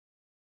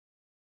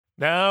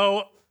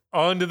Now,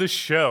 on to the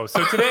show.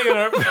 So today in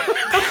our...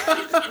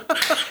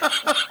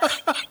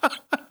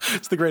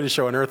 It's the greatest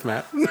show on earth,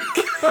 Matt.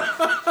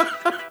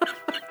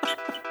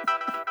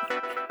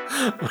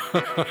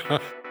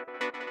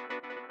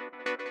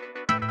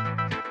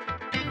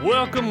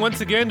 Welcome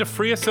once again to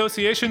Free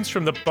Associations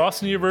from the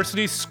Boston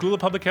University School of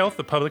Public Health,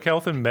 the Public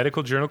Health and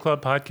Medical Journal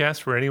Club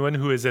podcast for anyone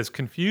who is as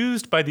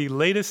confused by the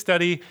latest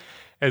study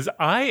as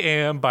I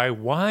am by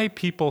why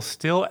people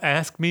still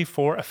ask me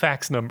for a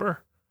fax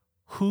number.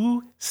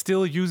 Who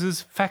still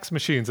uses fax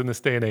machines in this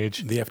day and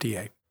age? The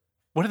FDA.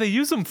 What do they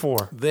use them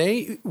for?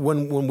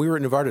 When we were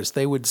at Novartis,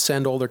 they would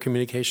send all their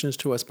communications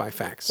to us by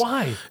fax.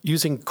 Why?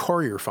 Using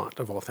Courier font,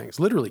 of all things.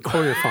 Literally,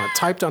 Courier font,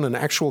 typed on an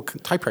actual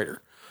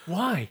typewriter.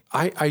 Why?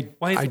 I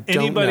don't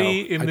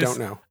anybody know. in I this? don't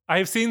know.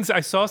 I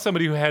saw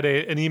somebody who had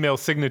an email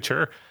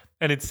signature,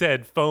 and it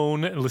said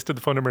phone, and listed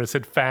the phone number, and it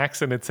said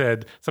fax, and it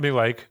said something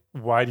like,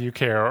 "Why do you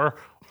care?" or,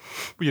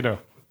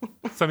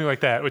 something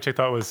like that, which I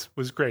thought was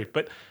great.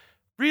 But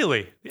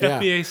really, the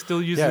FDA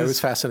still uses. Yeah, it was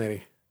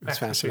fascinating. It was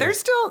fascinating.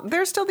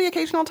 There's still the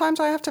occasional times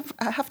I have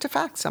to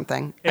fax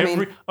something.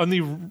 On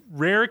the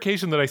rare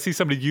occasion that I see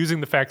somebody using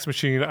the fax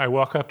machine, I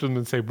walk up to them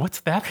and say, "What's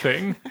that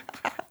thing?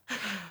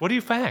 What do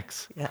you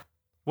fax?" Yeah.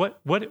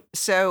 What?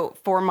 So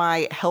for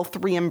my health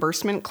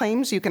reimbursement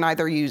claims, you can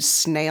either use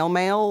snail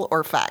mail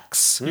or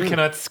fax. You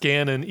cannot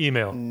scan an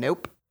email.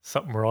 Nope.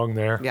 Something wrong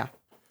there. Yeah.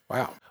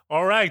 Wow.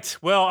 All right.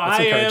 Well, That's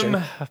I encouraging.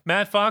 am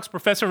Matt Fox,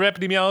 professor of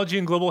epidemiology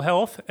and global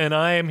health, and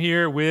I am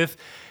here with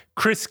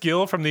Chris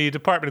Gill from the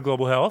Department of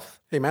Global Health.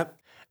 Hey, Matt.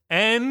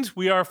 And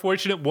we are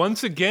fortunate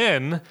once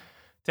again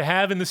to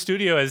have in the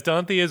studio, as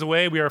Dante is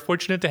away, we are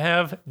fortunate to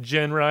have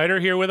Jen Ryder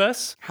here with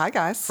us. Hi,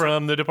 guys.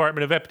 From the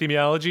Department of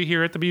Epidemiology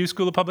here at the BU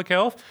School of Public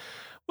Health.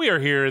 We are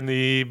here in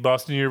the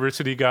Boston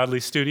University Godley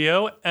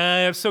studio.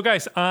 So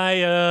guys,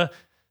 I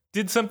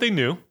did something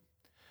new,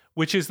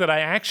 which is that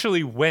I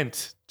actually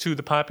went to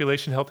the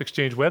Population Health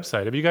Exchange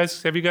website. Have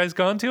you guys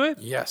gone to it?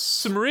 Yes.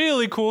 Some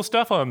really cool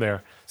stuff on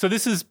there. So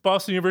this is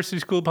Boston University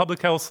School of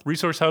Public Health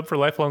Resource Hub for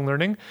Lifelong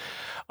Learning.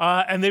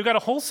 And they've got a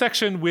whole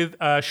section with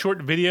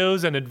short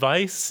videos and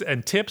advice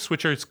and tips,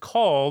 which is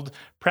called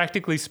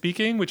Practically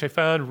Speaking, which I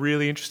found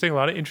really interesting. A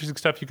lot of interesting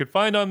stuff you could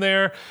find on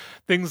there.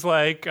 Things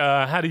like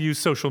how to use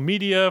social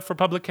media for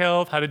public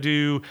health, how to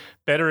do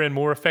better and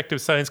more effective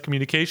science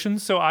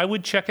communications. So I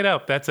would check it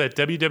out. That's at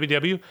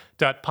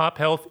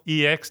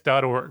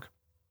www.pophealthex.org.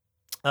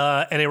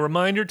 And a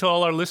reminder to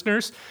all our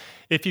listeners,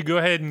 if you go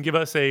ahead and give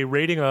us a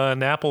rating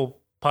on Apple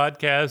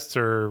Podcasts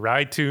or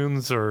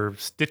iTunes or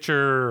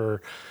Stitcher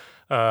or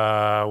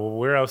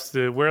where else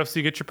do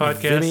you get your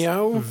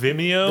podcast?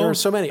 Vimeo. There are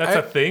so many. That's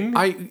a thing.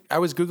 I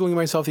was Googling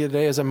myself the other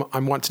day, as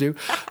I'm wont to do,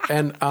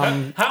 and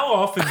how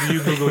often do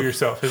you Google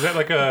yourself? Is that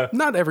like a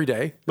not every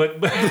day,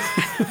 but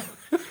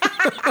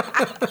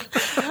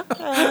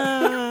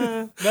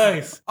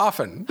nice.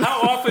 Often.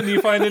 How often do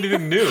you find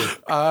anything new?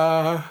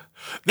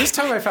 This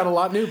time I found a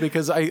lot new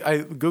because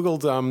I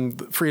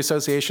Googled Free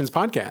Associations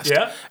podcast.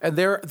 Yeah. And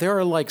there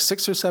are like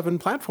 6 or 7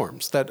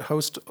 platforms that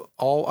host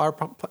all our,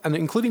 and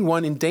including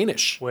one in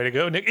Danish. Way to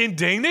go, Nick. In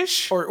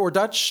Danish? Or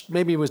Dutch.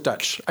 Maybe it was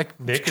Dutch.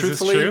 Nick,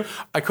 truthfully, is this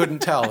true? I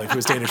couldn't tell if it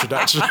was Danish or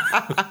Dutch.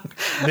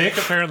 Nick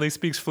apparently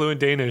speaks fluent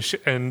Danish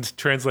and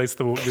translates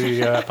the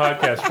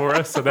podcast for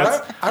us. So that's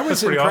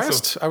pretty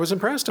impressed. awesome. I was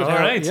impressed at All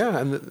how, right. yeah.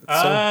 And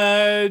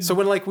so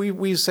when like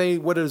we say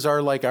what is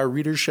our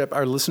readership,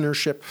 our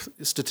listenership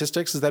statistics,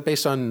 is that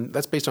based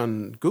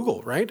on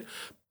Google, right?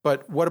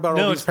 But what about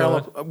all these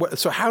parallel?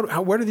 So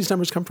where do these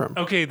numbers come from?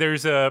 Okay,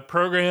 there's a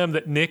program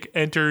that Nick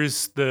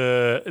enters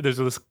there's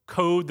this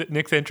code that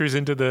Nick enters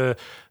into the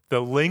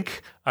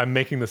link. I'm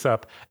making this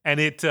up, and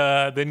it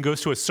then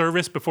goes to a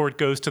service before it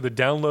goes to the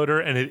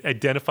downloader, and it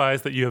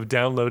identifies that you have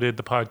downloaded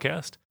the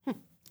podcast.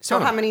 So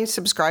how many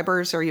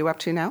subscribers are you up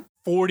to now?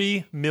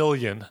 40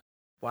 million.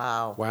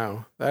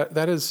 Wow.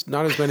 That is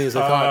not as many as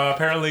I thought.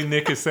 Apparently,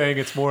 Nick is saying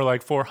it's more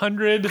like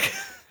 400.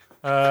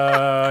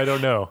 I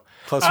don't know.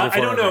 Closer to 400.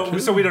 I don't know.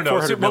 So we don't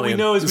know. So what we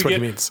know is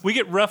we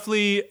get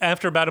roughly,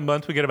 after about a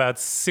month, we get about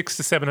 600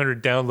 to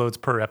 700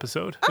 downloads per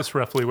episode. That's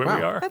roughly where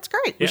we are. That's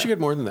great. We should get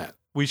more than that.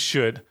 We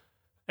should.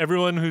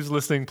 Everyone who's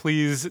listening,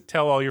 please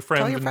tell all your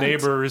friends and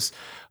neighbors.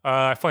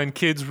 I find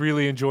kids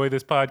really enjoy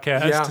this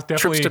podcast. Yeah, definitely,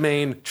 trips to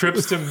Maine.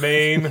 Trips to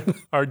Maine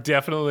are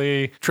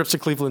definitely... Trips to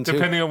Cleveland, too.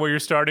 Depending on where you're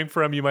starting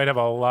from, you might have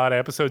a lot of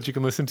episodes you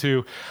can listen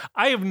to.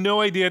 I have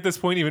no idea at this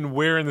point even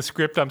where in the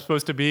script I'm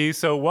supposed to be.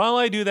 So while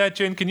I do that,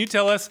 Jen, can you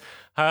tell us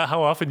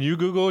how often you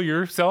Google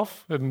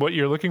yourself and what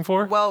you're looking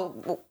for?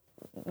 Well,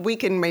 we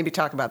can maybe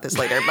talk about this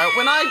later, but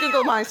when I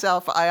Google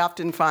myself, I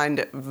often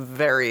find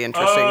very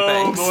interesting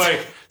things. Oh,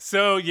 boy.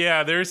 So,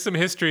 yeah, there's some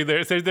history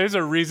there. There's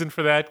a reason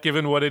for that,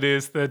 given what it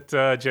is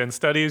that Jen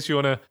studies.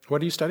 What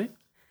do you study?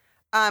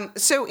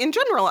 So, in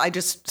general, I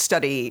just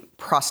study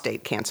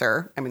prostate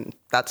cancer. I mean,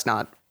 that's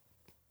not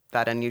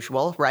that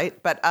unusual, right?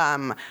 But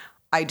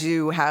I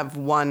do have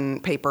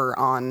one paper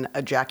on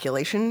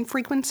ejaculation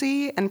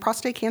frequency and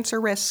prostate cancer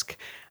risk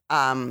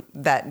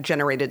that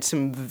generated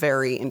some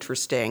very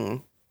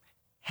interesting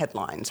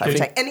headlines, I would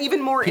say. And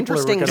even more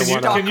interesting,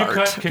 Can you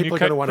cut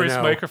Chris'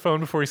 know.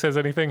 microphone before he says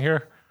anything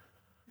here?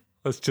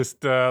 Let's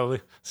just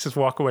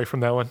walk away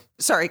from that one.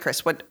 Sorry,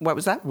 Chris, what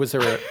was that? Was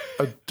there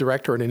a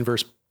direct or an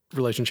inverse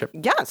relationship?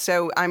 Yeah,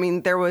 so I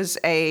mean, there was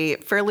a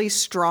fairly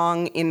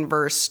strong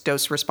inverse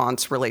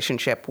dose-response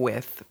relationship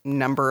with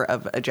number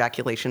of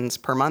ejaculations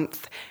per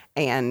month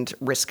and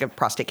risk of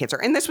prostate cancer.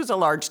 And this was a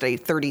large study,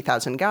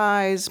 30,000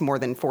 guys, more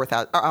than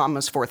 4,000,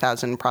 almost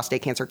 4,000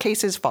 prostate cancer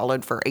cases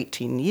followed for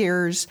 18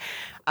 years.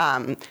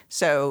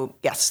 So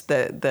yes,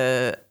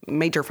 the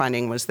major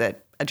finding was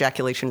that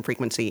ejaculation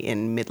frequency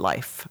in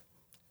midlife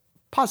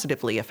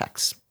positively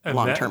affects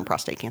long-term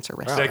prostate cancer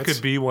risk. That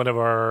could be one of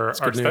our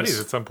studies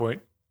at some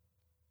point.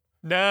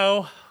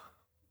 Now,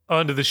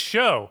 on to the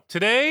show.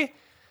 Today,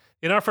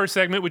 in our first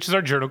segment, which is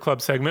our Journal Club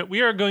segment,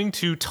 we are going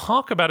to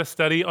talk about a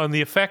study on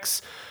the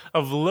effects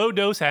of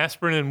low-dose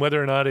aspirin and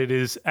whether or not it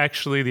is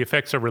actually the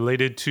effects are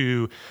related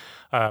to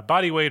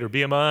body weight or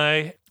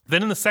BMI.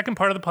 Then in the second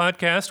part of the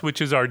podcast, which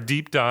is our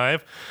deep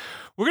dive,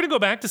 we're going to go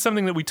back to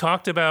something that we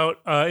talked about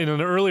in an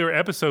earlier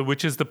episode,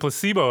 which is the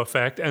placebo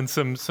effect and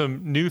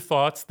some new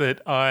thoughts that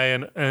I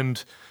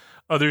and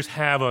others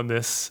have on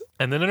this.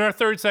 And then in our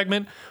third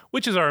segment,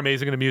 which is our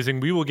amazing and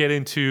amusing, we will get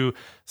into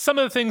some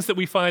of the things that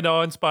we find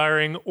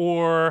awe-inspiring,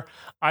 or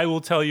I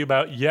will tell you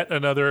about yet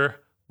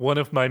another one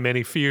of my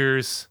many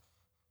fears,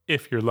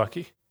 if you're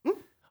lucky.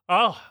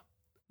 Oh,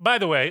 by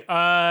the way,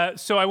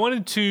 so I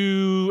wanted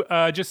to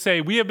just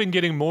say we have been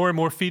getting more and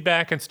more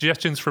feedback and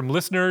suggestions from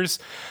listeners,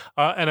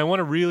 and I want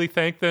to really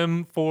thank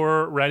them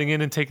for writing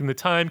in and taking the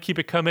time. Keep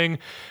it coming.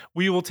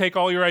 We will take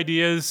all your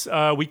ideas.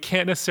 We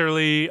can't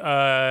necessarily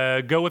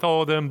go with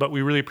all of them, but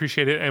we really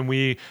appreciate it, and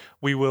we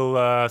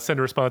will send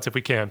a response if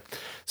we can.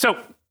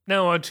 So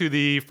now on to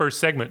the first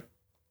segment.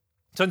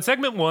 So in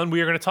segment 1,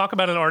 we are going to talk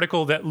about an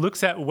article that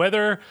looks at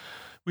whether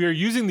we are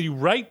using the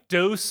right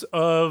dose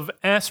of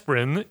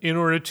aspirin in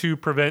order to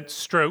prevent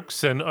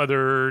strokes and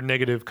other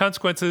negative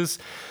consequences.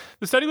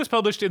 The study was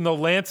published in The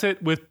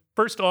Lancet with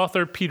first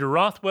author Peter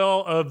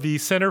Rothwell of the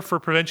Center for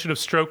Prevention of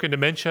Stroke and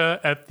Dementia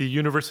at the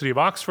University of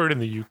Oxford in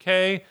the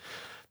UK.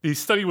 The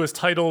study was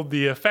titled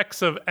The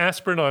Effects of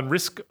Aspirin on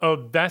Risk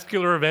of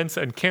Vascular Events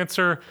and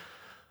Cancer,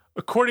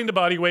 According to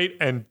Body Weight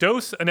and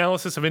Dose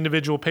Analysis of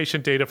Individual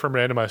Patient Data from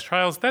Randomized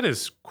Trials. That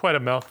is quite a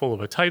mouthful of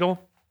a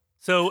title.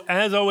 So,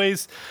 as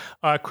always,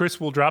 Chris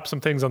will drop some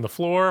things on the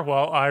floor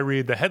while I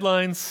read the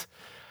headlines.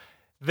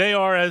 They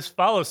are as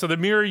follows. So, the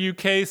Mirror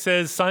UK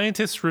says,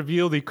 scientists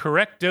reveal the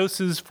correct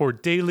doses for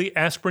daily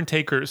aspirin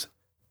takers,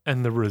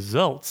 and the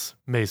results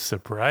may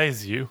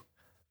surprise you.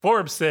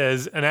 Forbes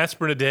says, an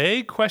aspirin a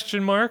day? ?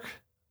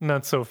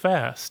 Not so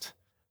fast.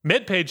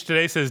 MedPage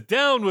Today says,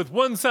 down with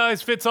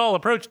one-size-fits-all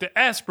approach to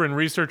aspirin,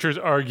 researchers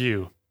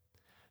argue.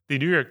 The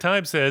New York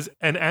Times says,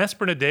 an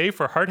aspirin a day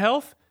for heart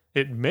health?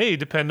 It may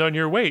depend on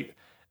your weight.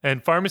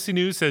 And Pharmacy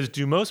News says,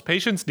 do most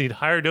patients need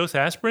higher dose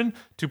aspirin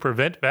to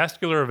prevent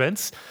vascular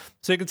events?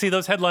 So you can see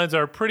those headlines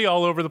are pretty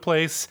all over the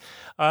place.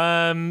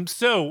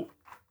 So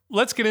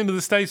let's get into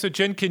the study. So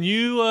Jen, can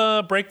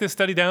you break this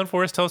study down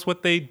for us? Tell us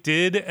what they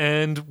did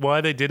and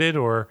why they did it,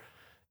 or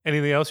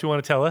anything else you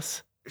want to tell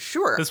us?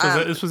 Sure.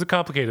 This was a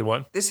complicated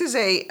one. This is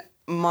a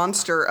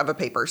monster of a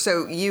paper.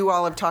 So you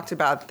all have talked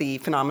about the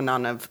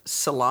phenomenon of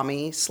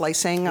salami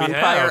slicing on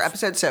prior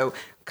episodes. So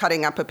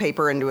cutting up a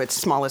paper into its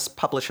smallest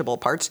publishable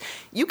parts.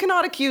 You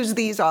cannot accuse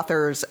these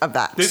authors of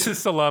that. This is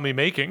salami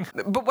making.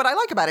 But what I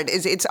like about it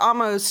is it's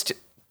almost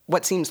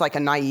what seems like a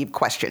naive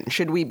question.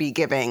 Should we be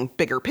giving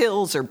bigger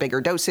pills or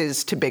bigger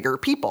doses to bigger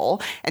people?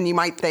 And you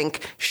might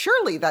think,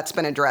 surely that's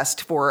been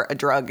addressed for a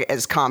drug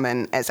as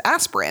common as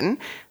aspirin.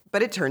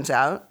 But it turns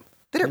out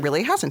that it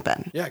really hasn't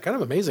been. Yeah, kind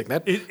of amazing.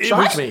 That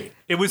shocked me.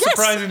 It was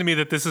surprising to me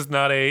that this is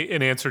not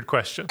an answered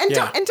question. And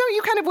don't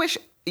you kind of wish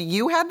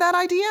you had that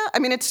idea? I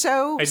mean, it's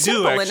so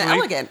simple and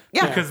elegant.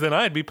 Yeah. Because then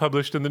I'd be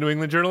published in the New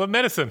England Journal of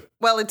Medicine.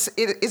 Well, isn't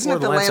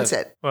it the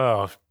Lancet?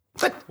 Well,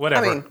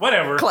 whatever. I mean,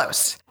 whatever.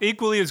 Close.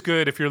 Equally as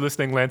good if you're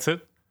listening,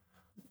 Lancet.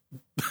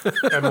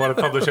 And want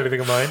to publish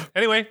anything of mine.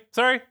 Anyway,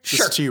 sorry.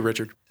 Sure. To you,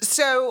 Richard.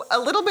 So a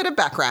little bit of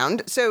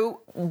background.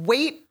 So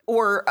weight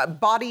or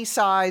body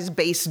size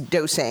based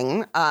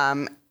dosing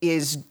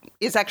is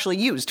actually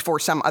used for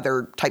some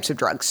other types of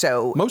drugs.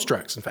 So most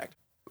drugs, in fact.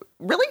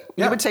 Really?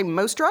 Yeah. You would say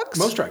most drugs?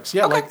 Most drugs,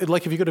 yeah. Okay.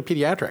 Like if you go to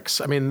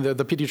pediatrics, I mean,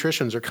 the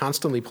pediatricians are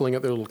constantly pulling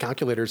out their little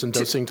calculators and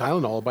dosing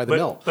Tylenol by the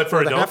mil. But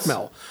for the adults? half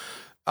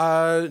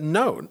mil.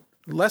 No,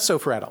 less so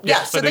for adults.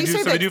 Yeah, so they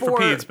do for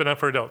peds, but not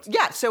for adults.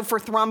 Yeah, so for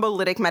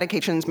thrombolytic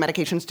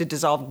medications to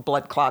dissolve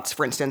blood clots,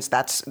 for instance,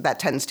 that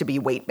tends to be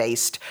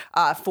weight-based.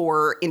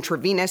 For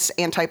intravenous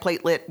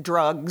antiplatelet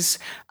drugs,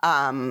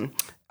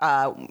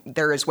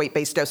 there is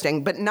weight-based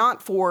dosing, but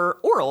not for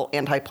oral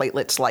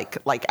antiplatelets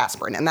like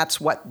aspirin. And that's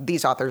what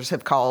these authors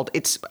have called,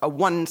 it's a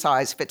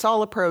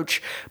one-size-fits-all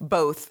approach,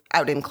 both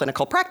out in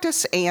clinical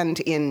practice and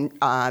in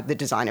the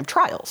design of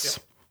trials.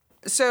 Yeah.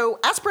 So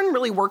aspirin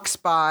really works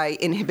by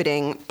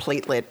inhibiting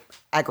platelet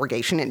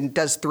aggregation and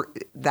does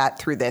that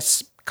through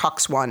this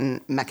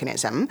COX-1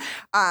 mechanism.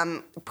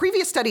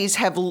 Previous studies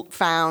have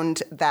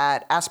found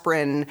that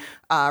aspirin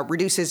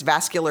reduces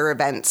vascular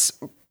events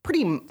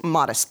pretty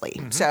modestly.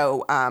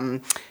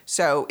 Mm-hmm.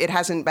 So it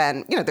hasn't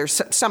been, there's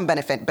some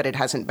benefit, but it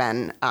hasn't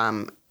been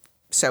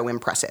so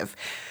impressive.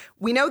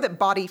 We know that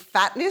body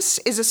fatness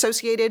is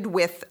associated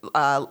with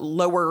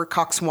lower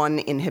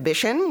COX-1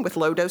 inhibition with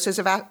low doses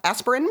of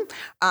aspirin,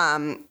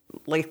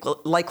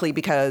 likely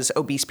because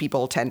obese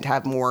people tend to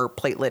have more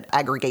platelet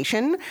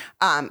aggregation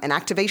and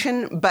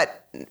activation, but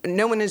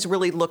no one has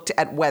really looked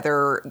at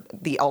whether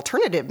the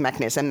alternative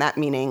mechanism, that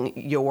meaning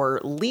your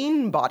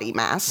lean body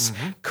mass,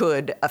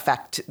 could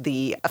affect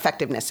the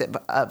effectiveness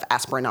of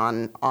aspirin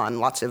on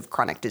lots of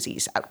chronic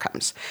disease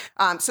outcomes.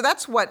 So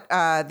that's what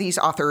these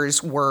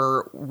authors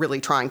were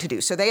really trying to do.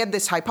 So they had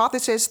this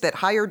hypothesis that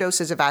higher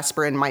doses of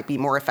aspirin might be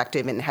more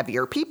effective in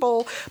heavier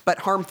people, but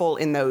harmful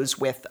in those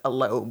with a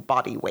low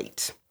body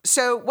weight.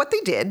 So what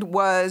they did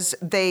was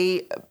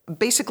they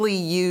basically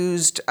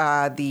used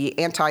the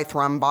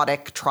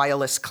Antithrombotic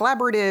Trialist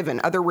Collaborative and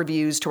other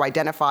reviews to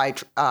identify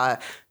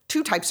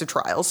two types of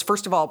trials.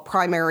 First of all,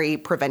 primary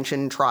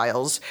prevention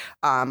trials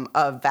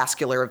of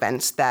vascular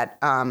events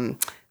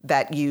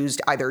that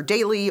used either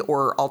daily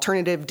or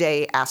alternative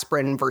day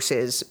aspirin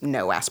versus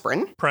no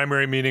aspirin.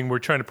 Primary meaning we're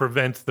trying to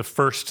prevent the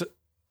first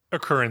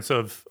occurrence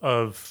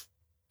of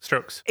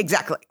strokes.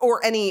 Exactly.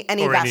 Or any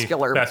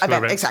vascular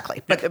event.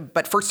 Exactly.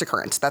 But first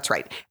occurrence, that's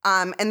right.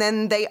 And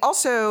then they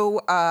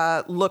also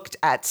looked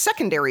at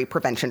secondary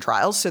prevention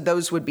trials. So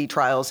those would be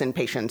trials in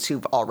patients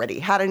who've already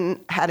had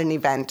an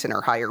event and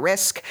are higher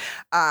risk,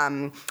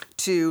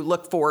 to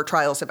look for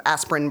trials of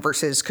aspirin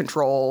versus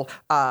control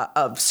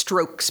of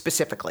stroke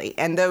specifically.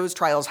 And those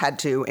trials had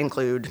to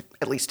include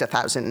at least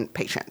 1,000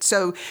 patients.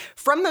 So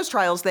from those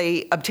trials,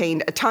 they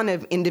obtained a ton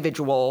of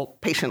individual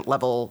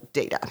patient-level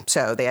data.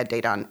 So they had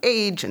data on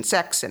age and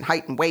sex and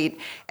height and weight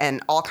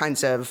and all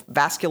kinds of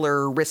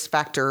vascular risk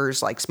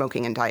factors like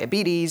smoking and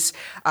diabetes,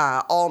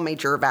 all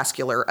major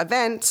vascular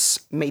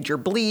events, major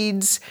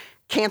bleeds,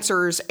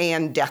 cancers,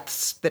 and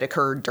deaths that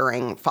occurred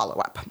during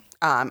follow-up.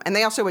 And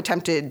they also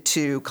attempted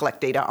to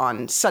collect data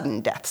on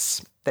sudden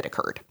deaths that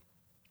occurred.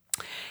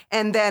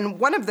 And then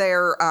one of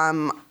their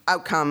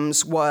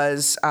outcomes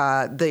was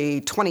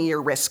the 20-year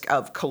risk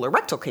of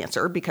colorectal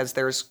cancer, because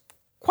there's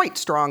quite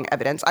strong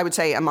evidence. I would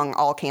say among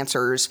all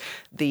cancers,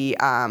 the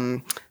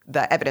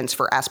evidence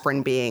for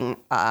aspirin being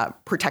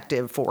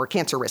protective for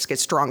cancer risk is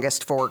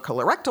strongest for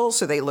colorectal.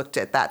 So they looked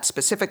at that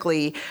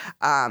specifically,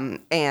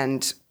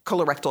 and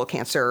colorectal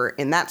cancer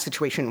in that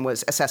situation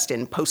was assessed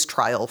in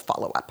post-trial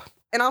follow-up.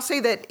 And I'll say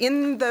that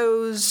in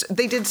those,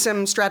 they did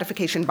some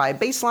stratification by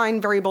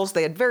baseline variables.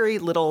 They had very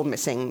little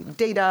missing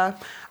data.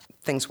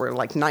 Things were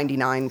like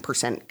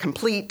 99%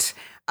 complete.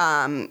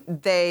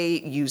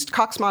 They used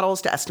Cox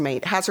models to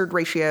estimate hazard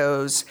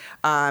ratios.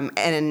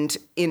 And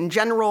in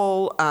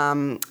general,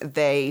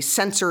 they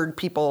censored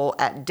people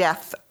at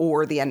death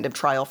or the end of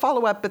trial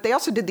follow-up. But they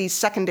also did these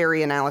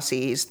secondary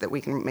analyses that we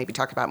can maybe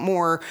talk about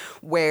more,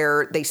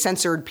 where they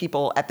censored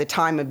people at the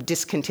time of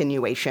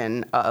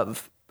discontinuation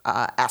of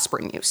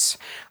aspirin use.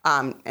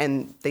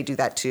 And they do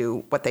that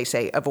to, what they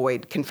say,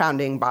 avoid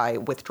confounding by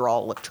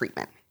withdrawal of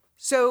treatment.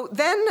 So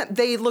then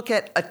they look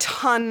at a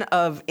ton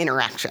of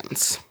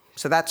interactions.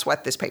 So that's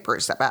what this paper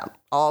is about,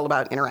 all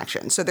about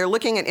interaction. So they're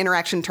looking at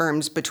interaction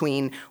terms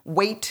between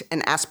weight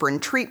and aspirin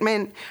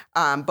treatment,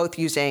 both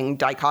using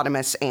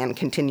dichotomous and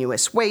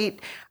continuous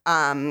weight.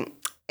 And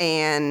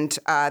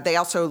they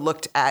also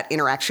looked at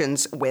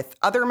interactions with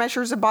other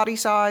measures of body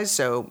size,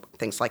 so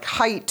things like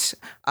height,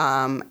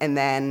 and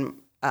then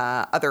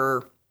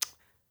other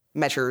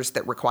measures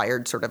that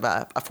required sort of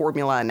a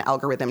formula and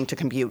algorithm to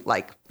compute,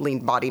 like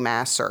lean body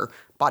mass or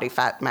body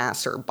fat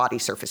mass or body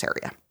surface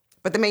area.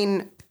 But the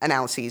main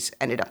analyses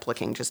ended up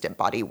looking just at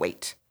body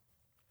weight.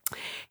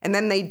 And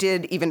then they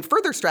did even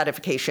further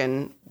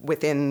stratification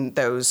within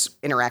those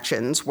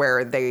interactions,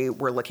 where they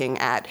were looking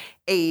at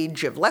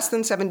age of less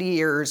than 70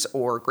 years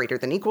or greater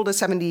than equal to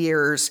 70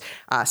 years,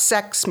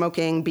 sex,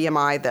 smoking,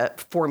 BMI, the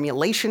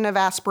formulation of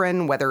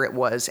aspirin, whether it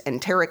was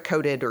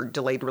enteric-coated or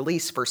delayed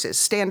release versus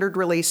standard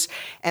release,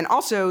 and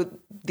also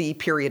the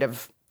period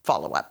of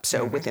follow-up.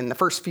 So within the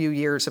first few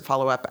years of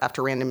follow-up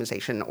after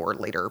randomization or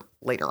later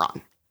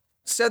on.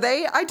 So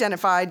they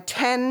identified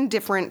 10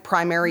 different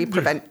primary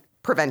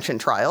prevention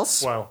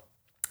trials. Wow.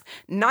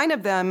 9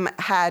 of them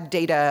had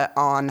data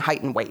on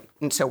height and weight,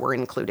 and so were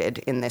included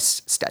in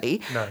this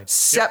study.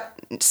 Nice.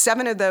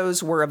 7 of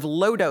those were of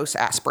low-dose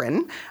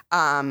aspirin,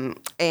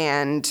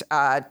 and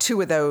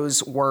 2 of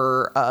those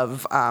were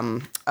of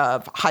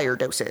higher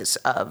doses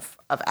of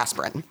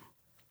aspirin.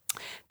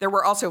 There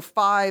were also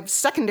 5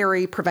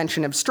 secondary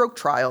prevention of stroke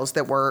trials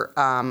that were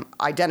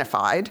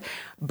identified,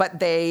 but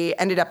they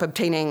ended up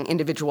obtaining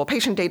individual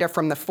patient data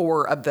from the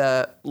 4 of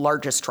the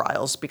largest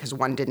trials because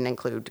one didn't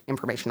include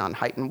information on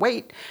height and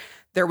weight.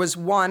 There was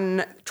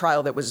 1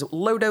 trial that was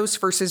low dose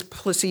versus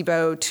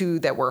placebo, 2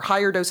 that were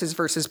higher doses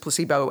versus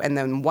placebo, and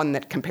then 1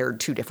 that compared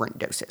 2 different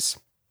doses.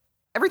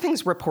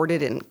 Everything's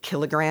reported in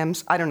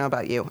kilograms. I don't know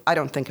about you. I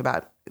don't think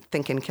about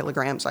think in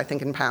kilograms, I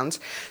think in pounds.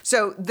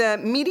 So the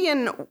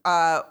median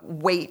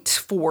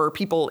weight for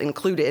people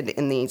included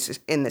in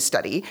this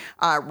study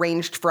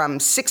ranged from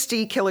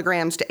 60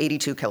 kilograms to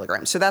 82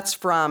 kilograms. So that's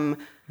from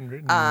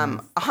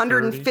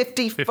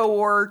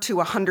 154 to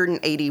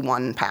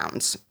 181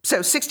 pounds.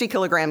 So 60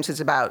 kilograms is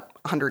about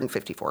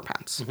 154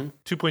 pounds.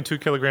 2.2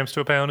 kilograms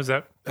to a pound, is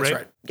that right? That's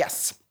right.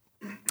 Yes.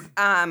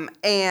 And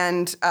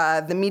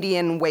the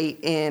median weight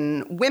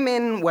in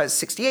women was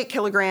 68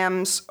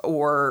 kilograms,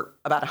 or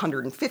about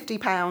 150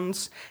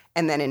 pounds.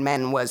 And then in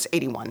men was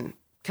 81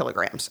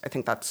 kilograms. I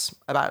think that's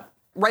about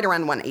right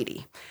around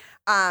 180.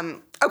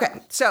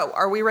 Okay, so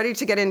are we ready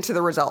to get into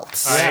the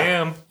results? I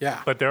am.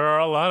 Yeah. But there are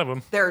a lot of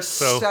them. There's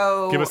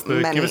so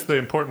many. Give us the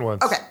important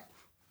ones. Okay.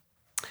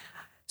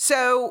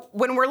 So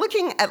when we're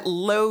looking at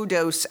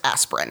low-dose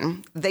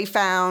aspirin, they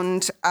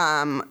found,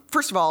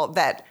 first of all,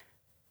 that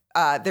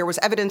there was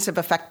evidence of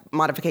effect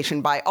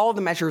modification by all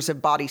the measures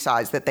of body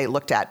size that they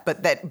looked at,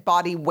 but that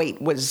body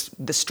weight was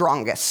the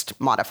strongest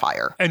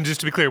modifier. And just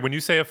to be clear, when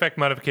you say effect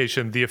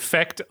modification, the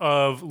effect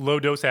of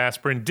low-dose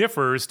aspirin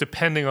differs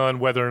depending on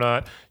whether or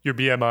not your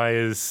BMI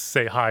is,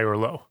 say, high or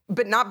low.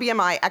 But not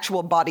BMI,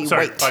 actual body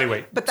weight. Body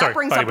weight. But that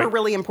brings up a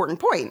really important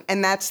point,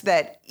 and that's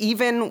that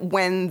even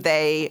when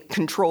they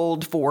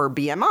controlled for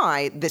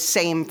BMI, the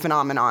same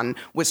phenomenon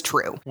was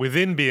true.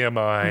 Within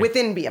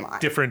BMI.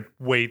 Different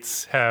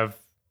weights have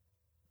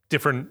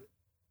different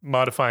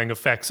modifying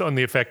effects on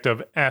the effect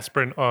of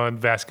aspirin on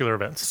vascular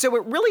events. So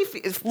it really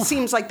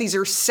seems like these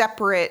are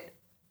separate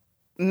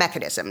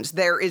mechanisms.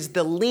 There is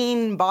the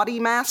lean body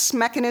mass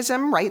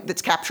mechanism, right,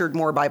 that's captured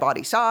more by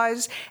body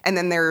size, and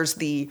then there's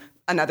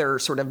another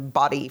sort of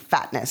body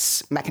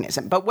fatness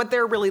mechanism. But what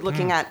they're really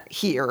looking at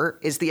here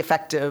is the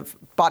effect of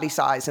body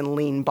size and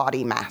lean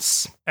body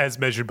mass. As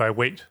measured by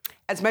weight.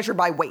 As measured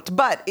by weight.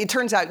 But it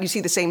turns out you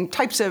see the same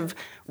types of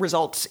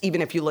results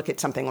even if you look at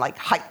something like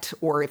height,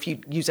 or if you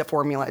use a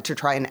formula to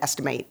try and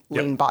estimate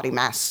lean body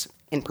mass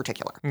in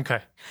particular. Okay.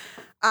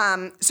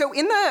 So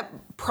in the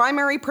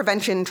primary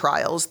prevention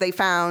trials, they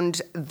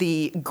found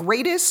the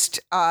greatest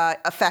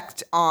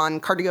effect on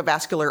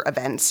cardiovascular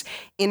events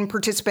in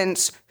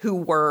participants who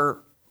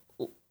were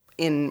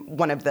in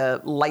one of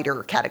the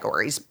lighter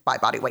categories by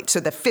body weight, so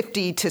the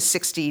 50 to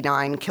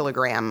 69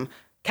 kilogram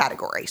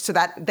category. So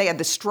that they had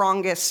the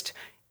strongest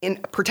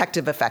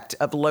protective effect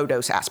of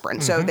low-dose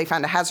aspirin. So they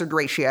found a hazard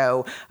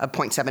ratio of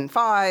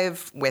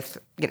 0.75 with,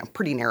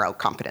 pretty narrow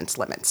confidence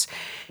limits.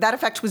 That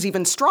effect was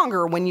even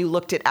stronger when you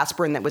looked at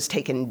aspirin that was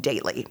taken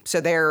daily. So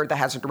there, the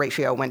hazard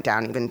ratio went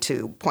down even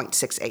to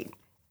 0.68.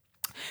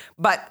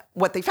 But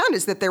what they found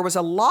is that there was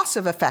a loss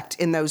of effect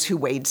in those who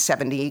weighed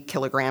 70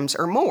 kilograms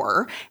or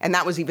more, and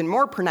that was even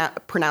more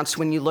pronounced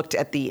when you looked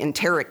at the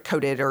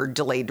enteric-coated or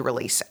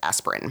delayed-release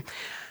aspirin.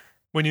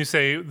 When you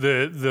say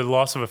the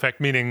loss of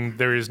effect, meaning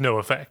there is no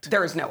effect.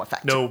 There is no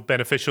effect. No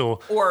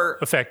beneficial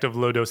effect of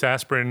low-dose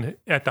aspirin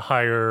at the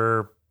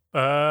higher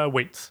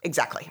weights.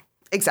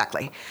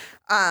 Exactly.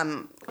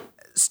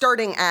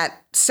 Starting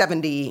at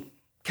 70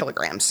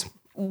 kilograms.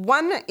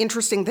 One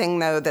interesting thing,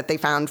 though, that they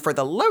found for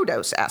the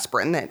low-dose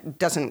aspirin that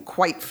doesn't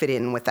quite fit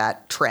in with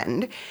that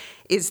trend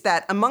is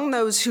that among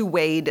those who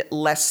weighed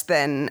less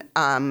than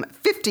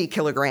 50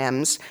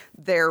 kilograms,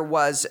 there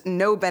was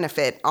no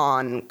benefit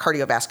on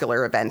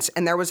cardiovascular events,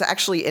 and there was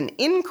actually an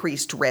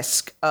increased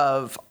risk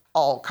of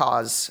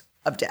all-cause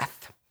of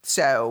death.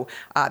 So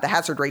the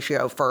hazard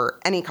ratio for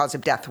any cause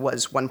of death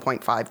was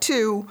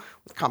 1.52,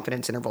 with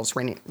confidence intervals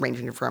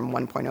ranging from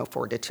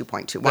 1.04 to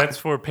 2.21. That's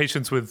for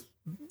patients with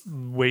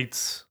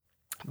weights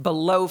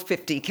below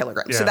 50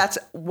 kilograms. Yeah. So that's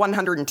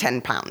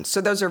 110 pounds. So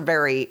those are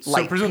very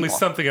light. So presumably people.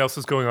 Something else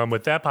is going on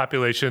with that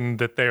population,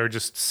 that they are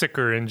just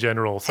sicker in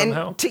general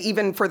somehow. And to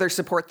even further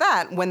support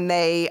that, when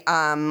they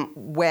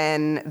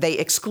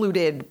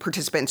excluded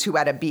participants who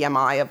had a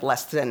BMI of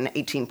less than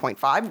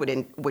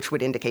 18.5, which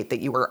would indicate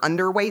that you were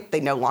underweight, they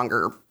no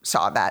longer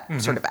saw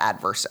that sort of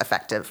adverse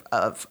effect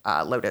of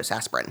low-dose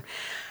aspirin.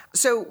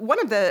 So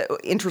one of the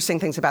interesting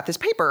things about this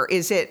paper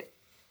is it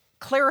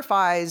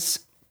clarifies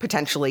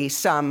potentially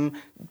some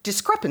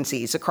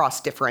discrepancies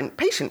across different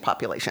patient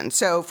populations.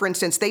 So, for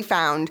instance, they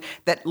found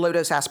that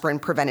low-dose aspirin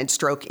prevented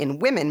stroke in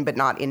women but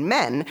not in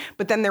men,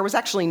 but then there was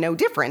actually no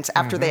difference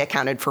after they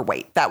accounted for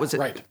weight. That was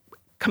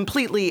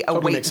completely a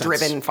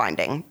weight-driven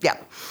finding. Yeah.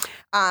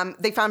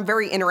 They found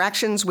very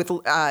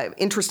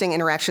interesting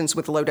interactions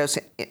with low-dose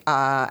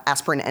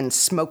aspirin and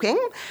smoking.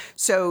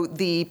 So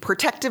the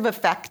protective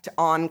effect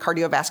on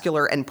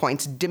cardiovascular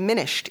endpoints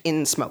diminished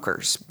in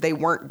smokers. They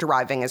weren't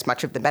deriving as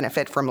much of the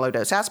benefit from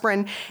low-dose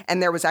aspirin,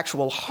 and there was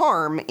actual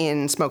harm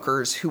in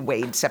smokers who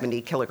weighed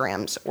 70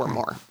 kilograms or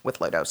more with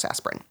low-dose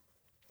aspirin.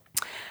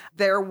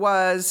 There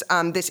was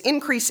this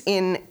increase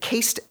in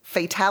case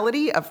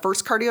fatality of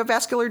first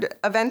cardiovascular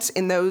events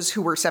in those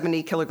who were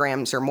 70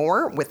 kilograms or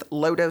more with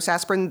low-dose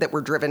aspirin that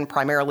were driven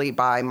primarily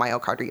by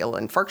myocardial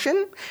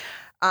infarction,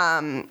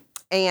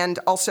 and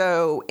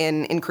also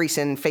an increase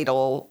in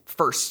fatal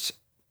first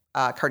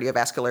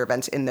cardiovascular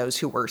events in those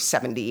who were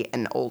 70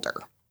 and older.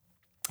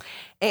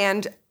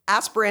 And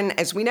aspirin,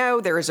 as we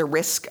know, there is a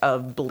risk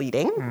of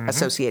bleeding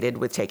associated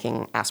with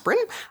taking aspirin.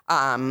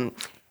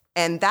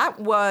 And that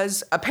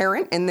was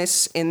apparent in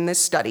this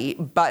study,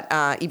 but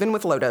even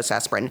with low-dose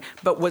aspirin,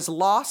 but was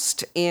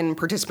lost in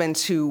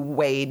participants who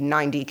weighed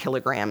 90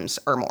 kilograms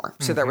or more.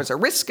 So there was a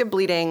risk of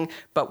bleeding,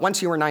 but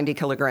once you were 90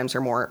 kilograms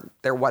or more,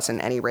 there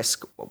wasn't any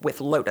risk with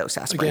low-dose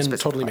aspirin. Again,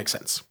 totally makes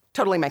sense.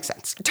 Totally makes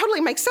sense.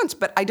 Totally makes sense,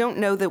 but I don't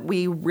know that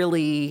we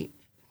really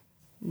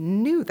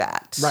knew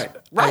that. Right.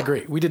 I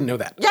agree. We didn't know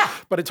that. Yeah.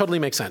 But it totally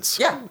makes sense.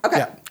 Yeah. Okay.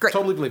 Yeah. Great.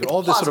 Totally believe it. It's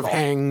All this plausible. sort of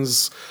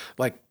hangs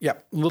like,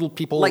 little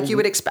people. Like you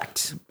would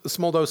expect. A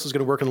small dose is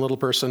going to work in a little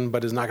person,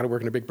 but is not going to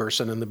work in a big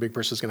person. And the big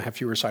person is going to have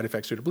fewer side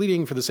effects due to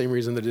bleeding for the same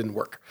reason that it didn't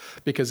work.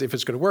 Because if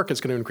it's going to work,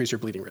 it's going to increase your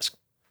bleeding risk.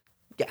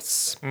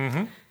 Yes.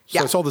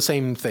 So it's all the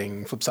same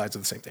thing, flip sides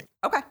of the same thing.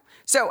 Okay.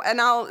 So, and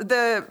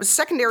the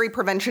secondary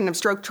prevention of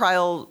stroke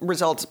trial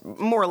results,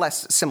 more or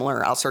less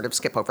similar. I'll sort of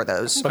skip over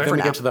those. But then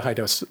we get to the high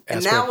dose aspirin.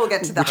 And now we'll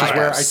get to the high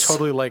dose. Which is where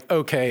I totally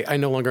okay, I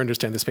no longer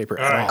understand this paper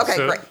at all.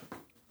 Okay, great.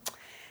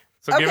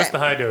 So give us the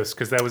high dose,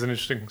 because that was an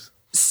interesting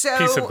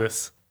piece of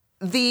this.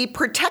 The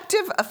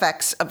protective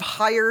effects of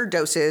higher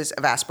doses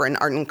of aspirin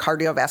on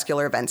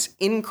cardiovascular events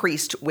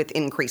increased with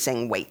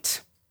increasing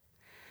weight.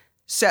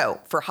 So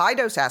for high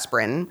dose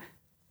aspirin,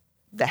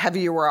 the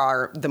heavier you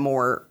are, the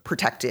more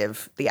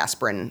protective the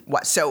aspirin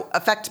was. So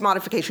effect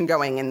modification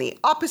going in the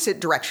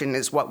opposite direction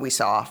is what we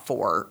saw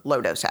for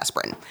low-dose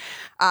aspirin.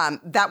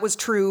 That was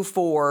true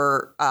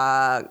for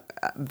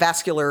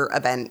vascular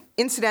event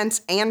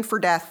incidence and for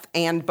death,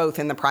 and both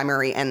in the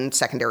primary and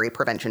secondary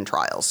prevention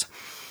trials.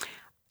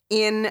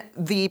 In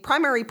the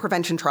primary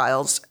prevention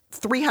trials,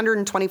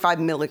 325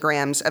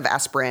 milligrams of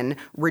aspirin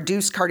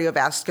reduced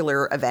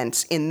cardiovascular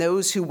events in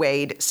those who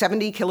weighed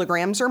 70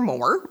 kilograms or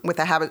more with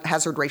a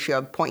hazard ratio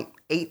of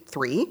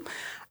 0.83.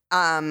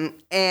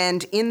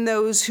 And in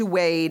those who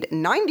weighed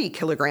 90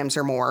 kilograms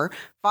or more,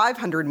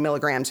 500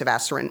 milligrams of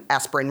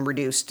aspirin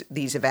reduced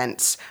these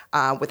events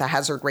with a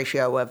hazard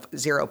ratio of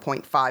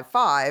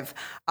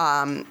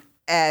 0.55,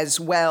 as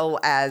well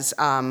as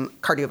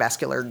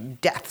cardiovascular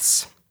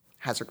deaths.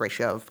 Hazard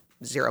ratio of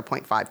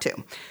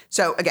 0.52.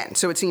 So again,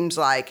 it seems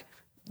like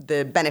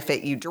the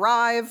benefit you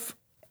derive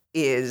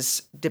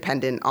is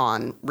dependent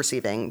on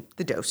receiving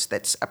the dose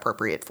that's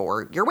appropriate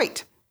for your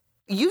weight.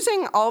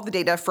 Using all the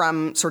data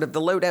from sort of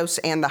the low dose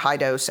and the high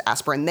dose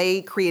aspirin,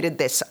 they created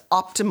this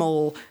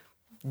optimal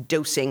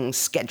dosing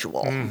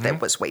schedule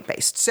that was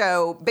weight-based.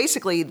 So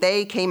basically,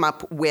 they came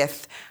up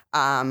with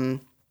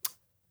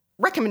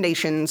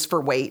recommendations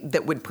for weight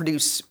that would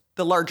produce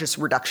the largest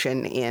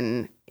reduction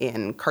in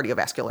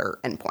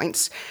cardiovascular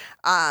endpoints.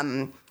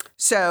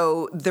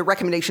 So the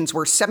recommendations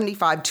were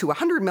 75 to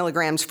 100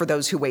 milligrams for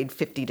those who weighed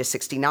 50 to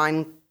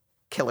 69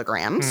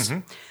 kilograms,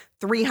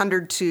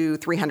 300 to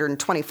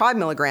 325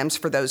 milligrams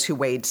for those who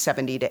weighed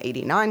 70 to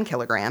 89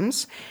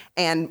 kilograms,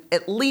 and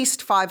at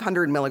least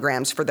 500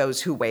 milligrams for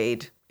those who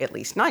weighed at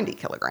least 90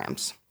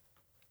 kilograms.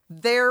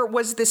 There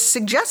was this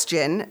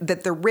suggestion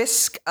that the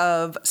risk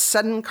of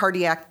sudden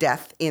cardiac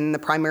death in the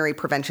primary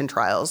prevention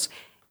trials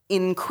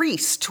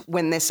increased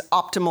when this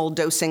optimal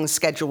dosing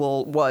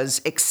schedule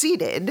was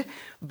exceeded,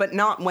 but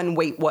not when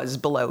weight was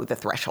below the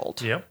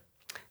threshold. Yep.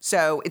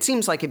 So it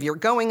seems like if you're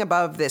going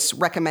above this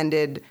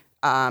recommended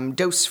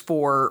dose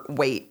for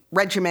weight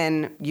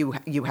regimen,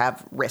 you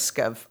have risk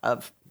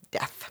of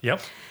death.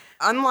 Yep.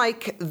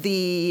 Unlike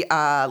the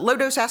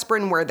low-dose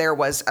aspirin, where there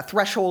was a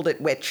threshold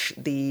at which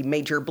the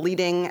major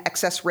bleeding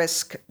excess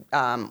risk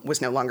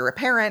was no longer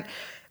apparent,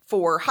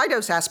 for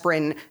high-dose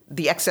aspirin,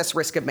 the excess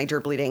risk of major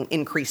bleeding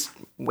increased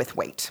with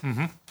weight.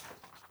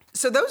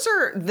 So those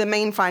are the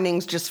main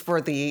findings just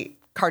for the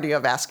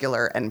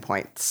cardiovascular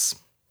endpoints.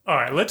 All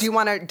right, Do you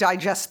want to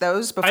digest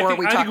those before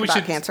we talk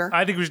about cancer?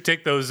 I think we should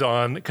take those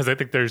on, because I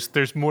think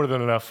there's more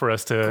than enough for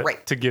us to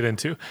get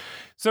into.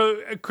 So,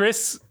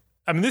 Chris,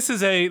 I mean, this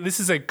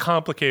is a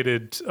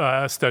complicated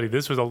study.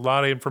 This was a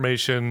lot of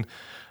information,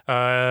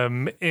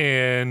 and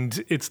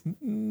it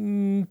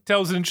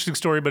tells an interesting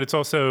story, but it's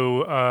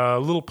also a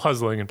little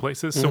puzzling in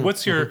places. So,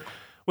 what's your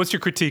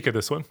critique of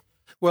this one?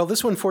 Well,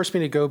 this one forced me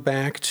to go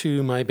back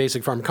to my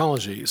basic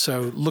pharmacology.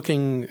 So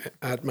looking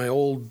at my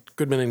old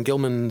Goodman and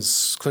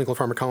Gilman's clinical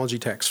pharmacology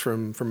text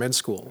from med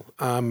school,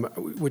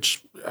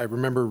 which I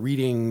remember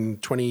reading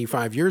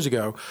 25 years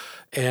ago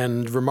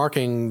and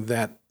remarking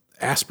that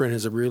aspirin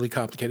is a really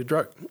complicated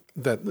drug.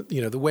 That,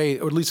 the way,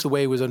 or at least the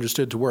way it was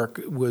understood to work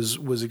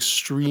was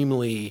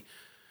extremely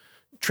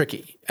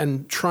tricky.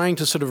 And trying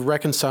to sort of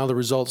reconcile the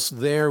results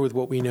there with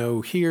what we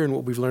know here and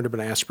what we've learned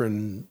about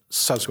aspirin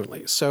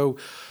subsequently. So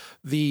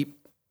to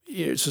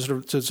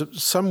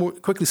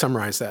quickly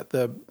summarize that,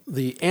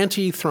 the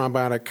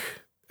anti-thrombotic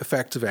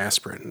effects of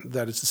aspirin,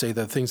 that is to say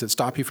the things that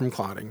stop you from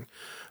clotting,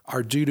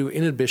 are due to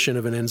inhibition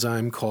of an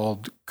enzyme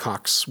called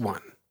COX-1,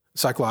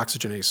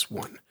 cyclooxygenase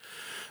 1.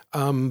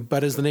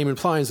 But as the name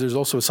implies, there's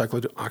also a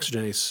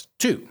cyclooxygenase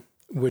 2,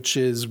 which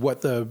is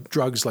what the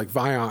drugs like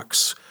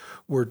Vioxx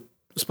were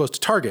supposed to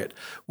target,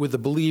 with the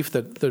belief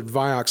that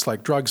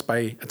Vioxx-like drugs,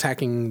 by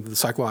attacking the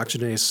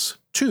cyclooxygenase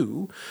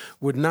 2,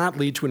 would not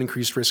lead to an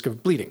increased risk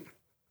of bleeding.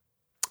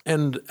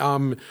 And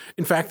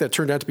in fact, that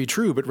turned out to be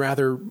true, but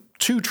rather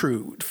too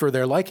true for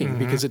their liking,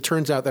 because it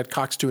turns out that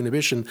COX-2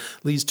 inhibition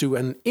leads to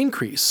an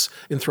increase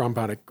in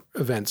thrombotic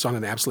events on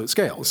an absolute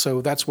scale.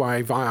 So that's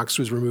why Vioxx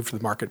was removed from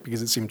the market,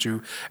 because it seemed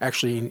to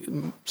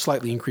actually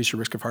slightly increase your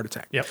risk of heart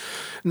attack. Yep.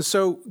 And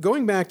so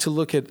going back to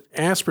look at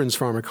aspirin's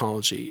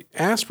pharmacology,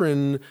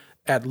 aspirin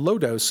at low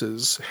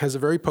doses has a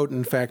very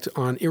potent effect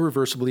on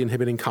irreversibly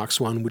inhibiting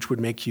COX-1, which would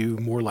make you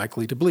more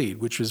likely to bleed,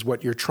 which is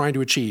what you're trying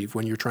to achieve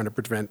when you're trying to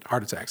prevent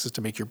heart attacks, is to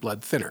make your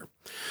blood thinner.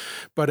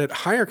 But at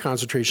higher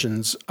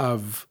concentrations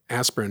of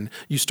aspirin,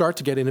 you start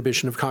to get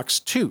inhibition of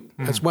COX-2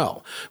 as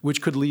well,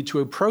 which could lead to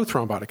a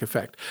prothrombotic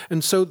effect.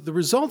 And so the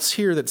results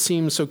here that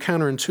seem so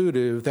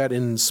counterintuitive, that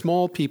in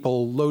small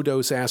people,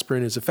 low-dose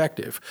aspirin is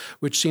effective,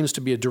 which seems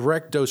to be a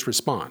direct dose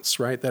response,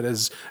 right? That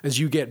as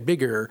you get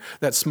bigger,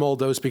 that small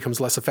dose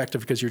becomes less effective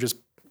because you're just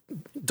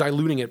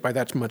diluting it by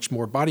that much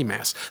more body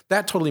mass.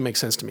 That totally makes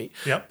sense to me.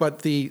 Yep. But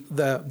the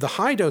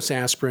high dose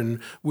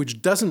aspirin,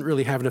 which doesn't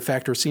really have an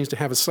effect or seems to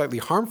have a slightly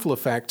harmful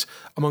effect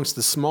amongst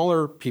the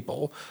smaller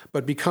people,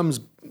 but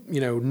becomes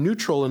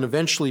neutral and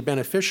eventually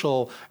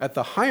beneficial at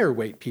the higher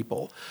weight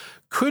people,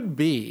 could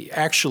be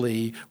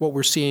actually what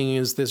we're seeing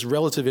is this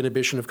relative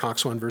inhibition of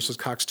COX-1 versus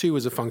COX-2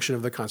 as a function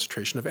of the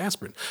concentration of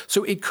aspirin.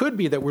 So it could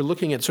be that we're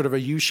looking at sort of a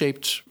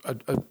U-shaped,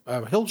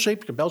 a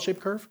hill-shaped, a bell-shaped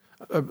curve.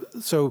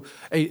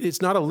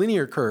 It's not a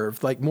linear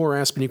curve, like more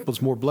aspirin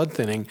equals more blood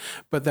thinning,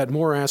 but that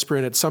more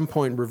aspirin at some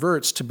point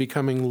reverts to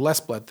becoming less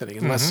blood thinning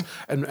and less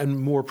and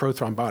more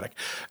prothrombotic.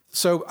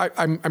 So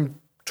I'm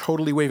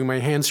totally waving my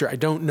hands here. I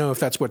don't know if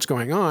that's what's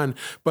going on,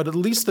 but at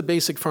least the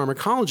basic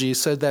pharmacology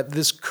said that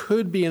this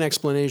could be an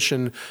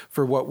explanation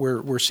for what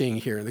we're seeing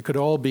here. It could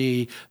all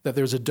be that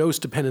there's a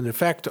dose-dependent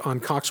effect on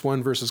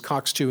COX-1 versus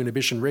COX-2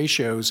 inhibition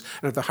ratios,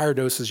 and at the higher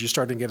doses, you're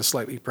starting to get a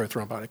slightly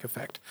prothrombotic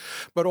effect.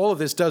 But all of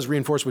this does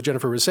reinforce what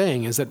Jennifer was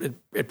saying, is that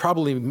it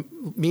probably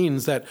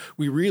means that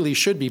we really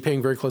should be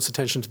paying very close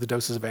attention to the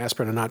doses of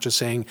aspirin and not just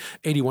saying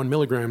 81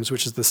 milligrams,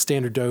 which is the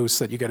standard dose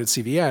that you get at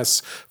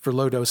CVS for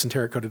low-dose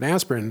enteric-coated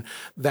aspirin.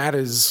 That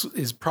is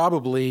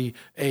probably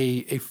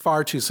a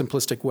far too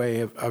simplistic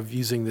way of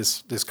using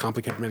this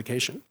complicated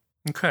medication.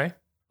 Okay.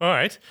 All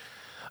right.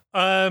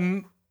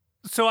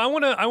 So I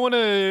want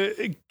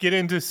to get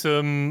into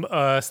some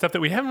stuff that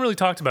we haven't really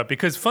talked about,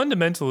 because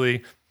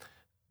fundamentally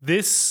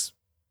this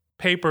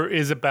paper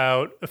is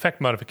about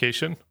effect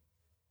modification.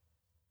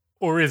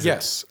 Or is it?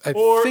 Yes, I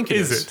think it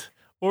is.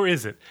 Or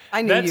is it?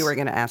 I knew you were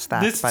going to ask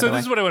that. This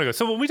is what I want to go.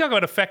 So when we talk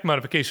about effect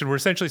modification, we're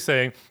essentially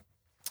saying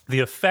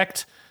the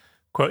effect,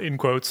 quote in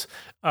quotes,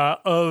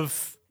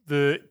 of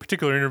the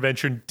particular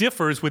intervention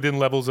differs within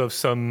levels of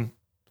some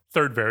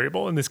third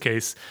variable. In this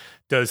case,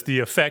 does the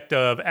effect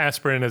of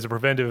aspirin as a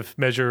preventive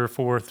measure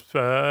for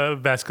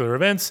vascular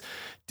events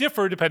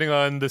differ depending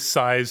on the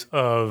size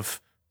of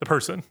the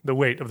person, the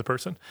weight of the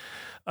person?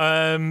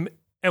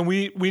 And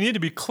we need to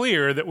be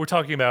clear that we're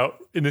talking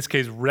about, in this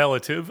case,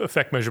 relative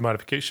effect measure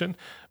modification,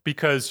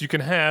 because you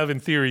can have, in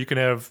theory, you can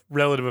have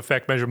relative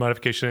effect measure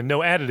modification and no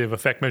additive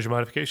effect measure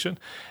modification,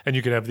 and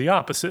you can have the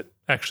opposite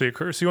actually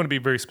occur. So you want to be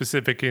very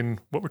specific in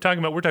what we're talking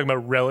about. We're talking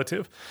about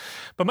relative.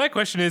 But my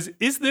question is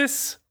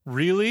this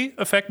really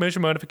effect measure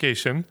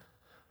modification,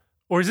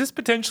 or is this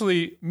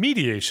potentially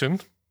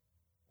mediation,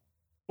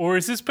 or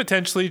is this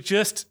potentially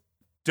just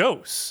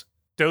dose?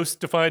 Dose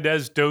defined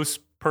as dose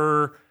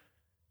per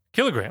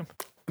kilogram.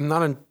 I'm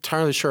not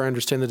entirely sure I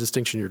understand the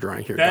distinction you're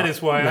drawing here. That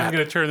is why I'm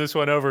going to turn this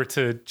one over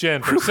to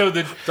Jen. So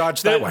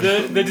dodge that one.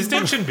 The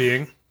distinction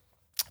being,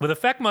 with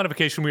effect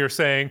modification, we are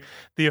saying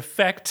the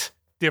effect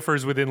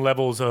differs within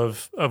levels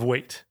of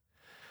weight.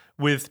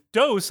 With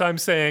dose, I'm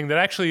saying that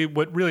actually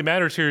what really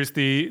matters here is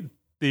the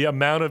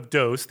amount of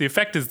dose. The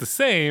effect is the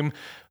same,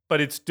 but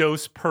it's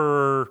dose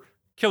per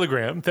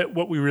kilogram that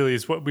what we really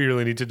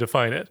need to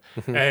define it.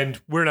 Mm-hmm.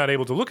 And we're not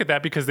able to look at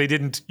that because they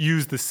didn't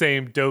use the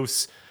same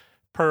dose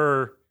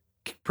per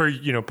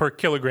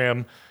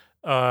kilogram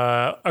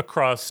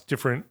across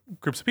different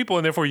groups of people,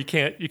 and therefore you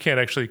can't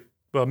actually.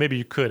 Well, maybe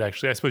you could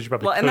actually. I suppose you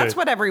probably could. And that's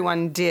what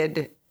everyone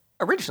did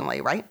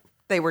originally, right?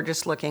 They were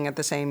just looking at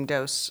the same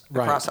dose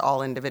across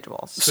all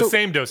individuals. The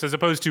same dose, as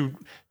opposed to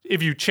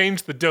if you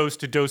change the dose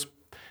to dose.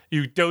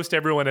 You dosed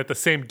everyone at the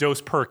same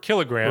dose per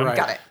kilogram, right.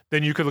 Got it.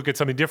 Then you could look at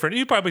something different.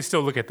 You probably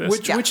still look at this.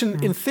 Which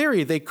in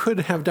theory, they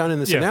could have done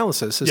in this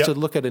analysis, is to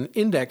look at an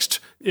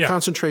indexed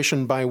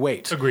concentration by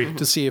weight. Agreed.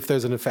 To see if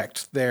there's an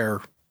effect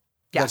there.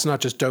 Yeah. That's not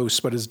just dose,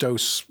 but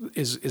dose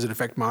is an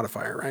effect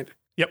modifier, right?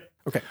 Yep.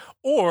 Okay.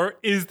 Or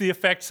is the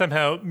effect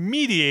somehow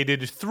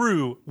mediated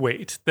through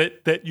weight?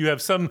 That you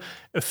have some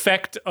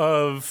effect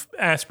of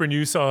aspirin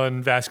use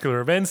on vascular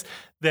events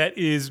that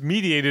is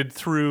mediated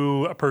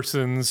through a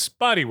person's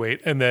body weight,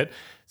 and that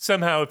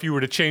somehow if you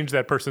were to change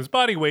that person's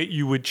body weight,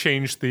 you would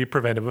change the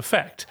preventive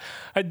effect.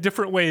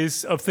 Different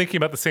ways of thinking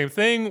about the same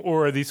thing,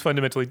 or are these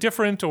fundamentally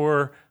different,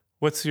 or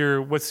what's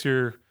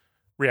your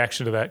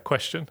reaction to that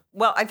question?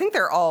 Well, I think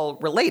they're all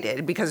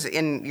related, because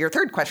in your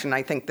third question,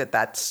 I think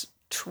that's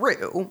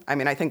true. I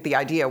mean, I think the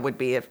idea would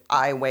be if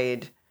I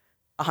weighed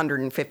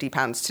 150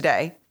 pounds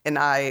today and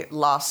I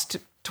lost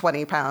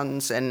 20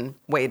 pounds and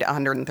weighed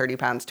 130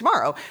 pounds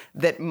tomorrow,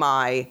 that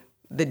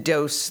the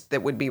dose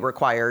that would be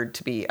required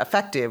to be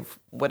effective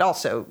would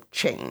also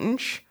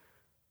change,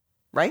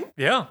 right?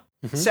 Yeah.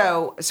 Mm-hmm.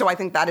 So I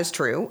think that is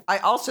true. I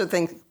also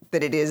think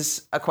that it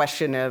is a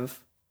question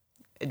of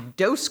a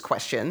dose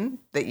question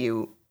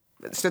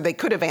so they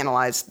could have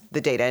analyzed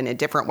the data in a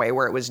different way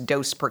where it was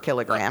dose per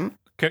kilogram.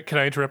 Can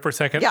I interrupt for a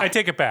second? Yeah. I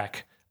take it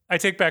back. I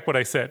take back what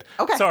I said.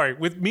 Okay. Sorry.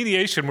 With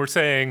mediation, we're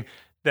saying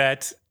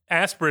that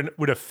aspirin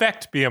would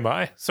affect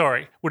BMI.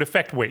 Would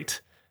affect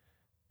weight,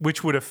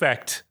 which would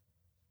affect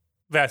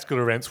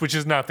vascular events, which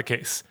is not the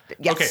case.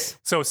 Yes. Okay.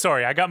 So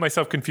sorry, I got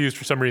myself confused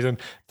for some reason.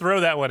 Throw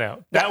that one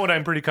out. That one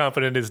I'm pretty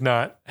confident is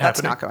not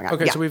happening. That's not going on.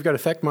 Okay, so we've got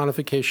effect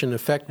modification,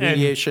 effect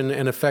mediation,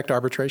 and effect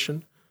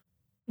arbitration.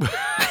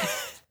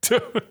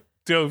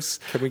 Dose.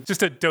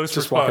 Just a dose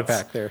just response. Walk it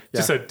back there. Yeah.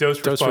 Just a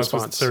dose response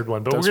was the third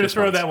one. But we're going to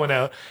throw that one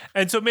out.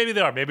 And so maybe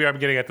they are. Maybe I'm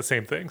getting at the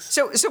same things.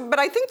 But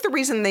I think the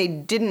reason they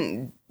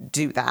didn't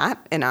do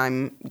that, and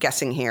I'm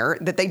guessing here,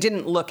 that they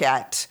didn't look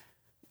at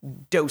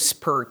dose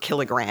per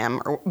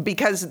kilogram,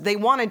 because they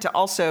wanted to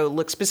also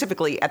look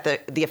specifically at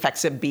the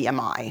effects of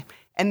BMI.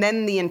 And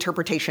then the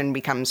interpretation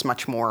becomes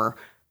much more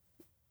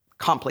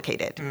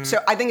complicated. So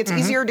I think it's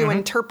easier to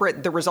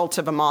interpret the results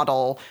of a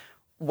model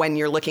when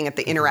you're looking at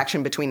the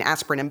interaction between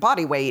aspirin and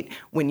body weight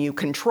when you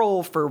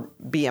control for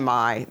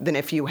BMI than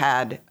if you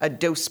had a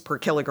dose per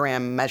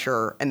kilogram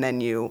measure and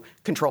then you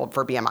controlled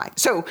for BMI.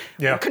 So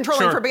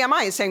controlling for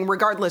BMI is saying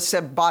regardless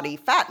of body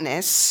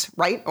fatness,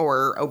 right,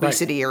 or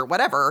obesity or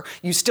whatever,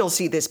 you still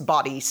see this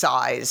body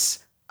size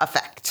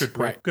effect. Good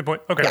point. Good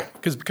point. Okay. Yeah,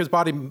 because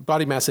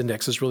body mass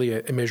index is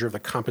really a measure of the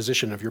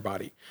composition of your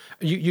body.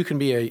 You can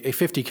be a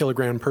 50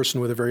 kilogram person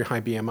with a very high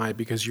BMI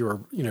because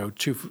you're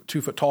 2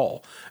 foot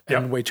tall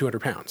and weigh 200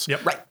 pounds.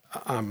 Yep. Right.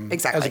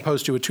 Exactly. As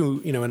opposed to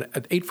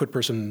an 8 foot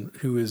person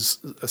who is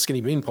a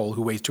skinny beanpole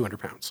who weighs 200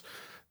 pounds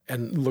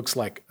and looks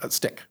like a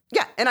stick.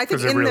 Yeah, and I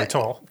think because they're really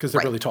tall. Because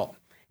they're really tall.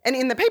 And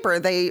in the paper,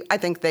 I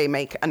think they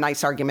make a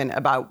nice argument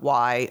about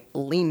why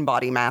lean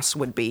body mass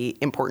would be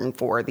important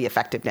for the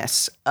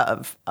effectiveness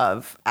of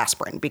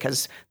aspirin,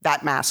 because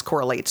that mass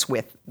correlates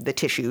with the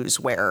tissues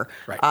where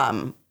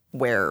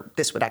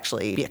this would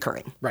actually be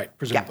occurring. Right,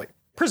 presumably. Yeah,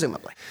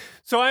 presumably.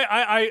 So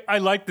I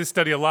like this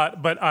study a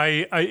lot, but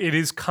it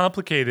is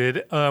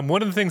complicated.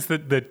 One of the things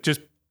that just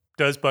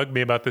does bug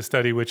me about this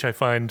study, which I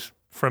find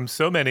from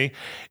so many,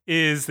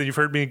 is that you've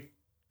heard me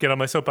get on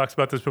my soapbox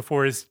about this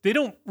before, is they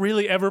don't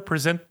really ever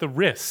present the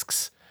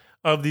risks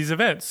of these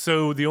events.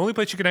 So the only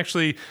place you can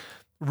actually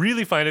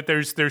really find it,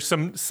 there's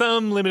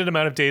some limited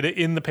amount of data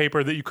in the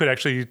paper that you could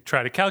actually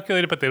try to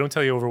calculate it, but they don't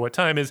tell you over what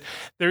time is.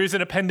 There is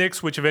an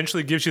appendix which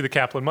eventually gives you the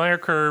Kaplan-Meier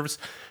curves,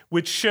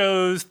 which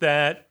shows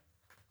that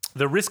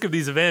the risk of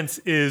these events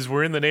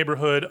we're in the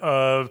neighborhood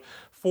of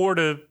 3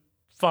 to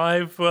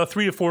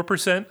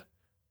 4%.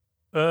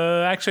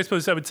 Actually, I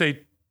suppose I would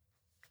say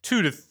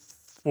 2 to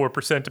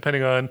 4%,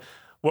 depending on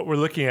what we're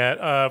looking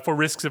at for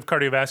risks of all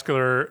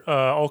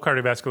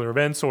cardiovascular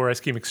events or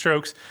ischemic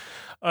strokes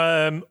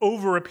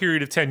over a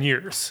period of 10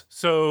 years.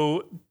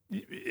 So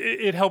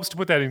it helps to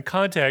put that in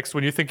context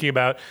when you're thinking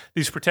about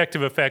these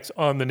protective effects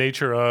on the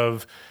nature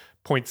of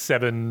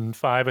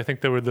 0.75. I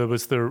think there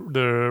was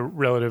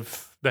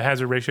the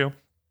hazard ratio.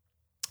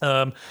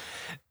 So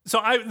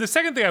the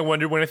second thing I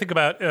wondered when I think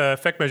about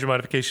effect measure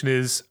modification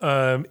is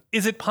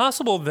it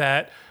possible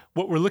that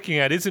what we're looking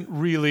at isn't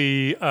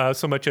really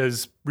so much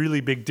as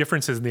really big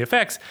differences in the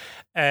effects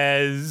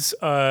as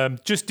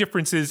just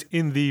differences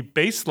in the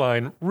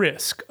baseline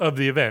risk of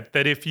the event?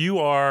 That if you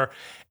are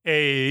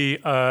a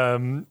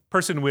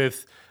person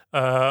with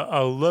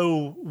a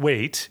low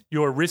weight,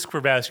 your risk for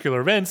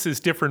vascular events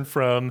is different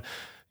from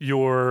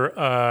your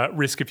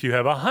risk if you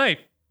have a high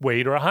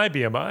weight or a high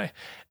BMI.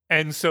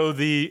 And so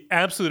the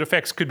absolute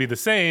effects could be the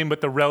same, but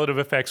the relative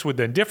effects would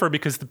then differ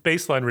because the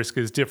baseline risk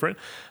is different.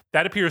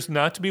 That appears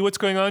not to be what's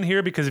going on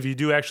here, because if you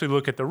do actually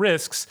look at the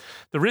risks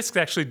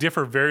actually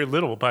differ very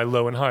little by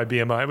low and high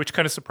BMI, which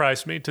kind of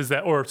surprised me.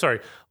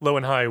 Low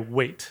and high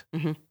weight.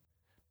 Mm-hmm.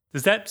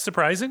 Is that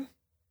surprising?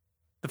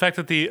 The fact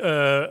that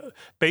the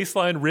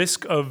baseline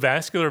risk of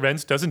vascular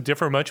events doesn't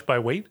differ much by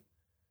weight?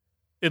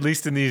 At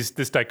least in this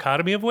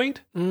dichotomy of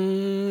weight? I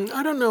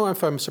don't know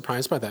if I'm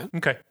surprised by that.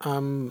 Okay. I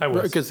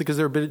was. Because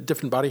there are a bit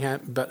different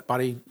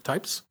body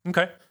types.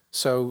 Okay.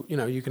 So,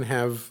 you can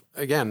have,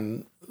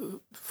 again,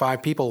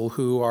 5 people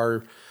who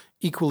are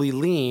equally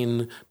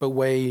lean but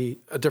weigh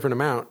a different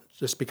amount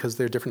just because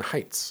they're different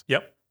heights.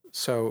 Yep.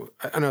 So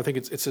I think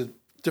it's a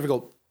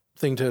difficult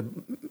thing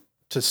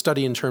to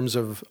study in terms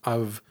of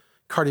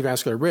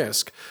cardiovascular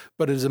risk,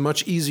 but it is a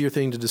much easier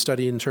thing to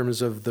study in terms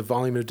of the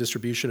volume of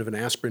distribution of an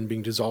aspirin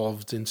being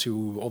dissolved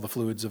into all the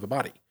fluids of a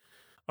body.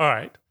 All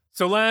right.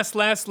 So last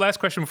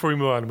question before we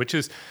move on, which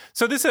is,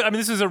 so this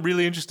is a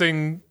really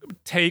interesting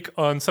take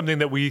on something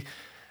that we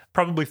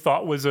probably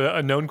thought was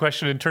a known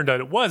question and turned out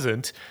it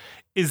wasn't.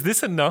 Is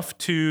this enough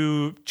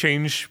to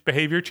change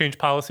behavior, change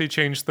policy,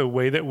 change the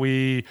way that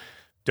we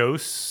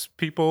dose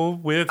people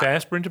with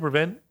aspirin to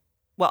prevent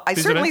Well, I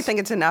certainly think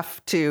it's enough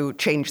to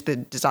change the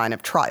design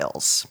of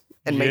trials.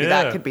 And maybe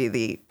that could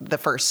be the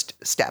first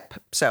step.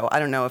 So I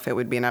don't know if it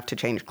would be enough to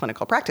change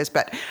clinical practice,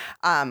 but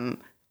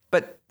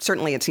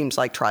certainly it seems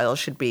like trials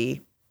should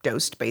be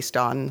dosed based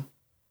on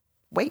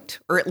weight,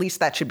 or at least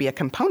that should be a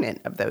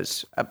component of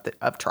those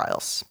of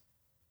trials.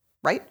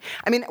 Right?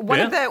 I mean, one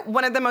of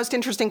the most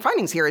interesting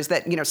findings here is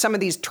that, some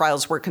of these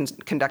trials were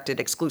conducted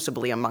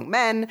exclusively among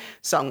men.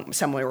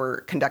 Some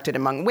were conducted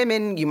among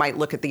women. You might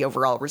look at the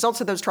overall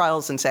results of those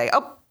trials and say,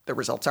 oh, the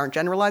results aren't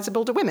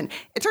generalizable to women.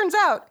 It turns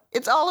out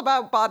it's all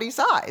about body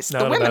size.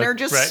 The women are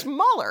just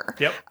smaller.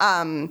 Yep.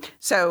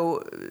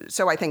 So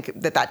I think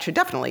that should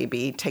definitely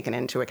be taken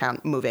into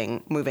account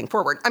moving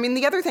forward. I mean,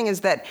 the other thing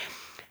is that,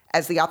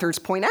 as the authors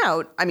point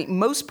out, I mean,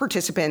 most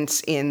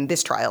participants in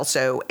this trial,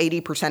 so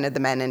 80% of the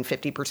men and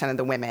 50% of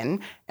the women,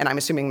 and I'm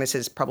assuming this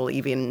is probably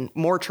even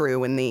more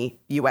true in the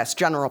U.S.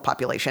 general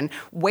population,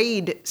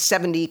 weighed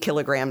 70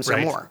 kilograms or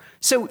more.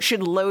 So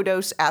should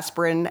low-dose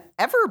aspirin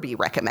ever be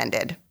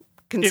recommended,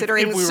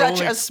 considering if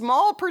such a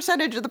small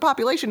percentage of the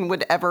population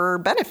would ever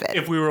benefit?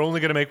 If we were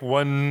only going to make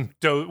one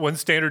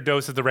standard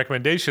dose as the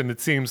recommendation, it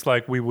seems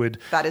like we would.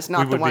 That is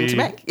not the one to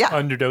make. Yeah.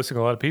 Underdosing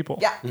a lot of people.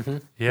 Yeah. Mm-hmm.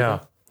 Yeah.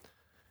 Mm-hmm.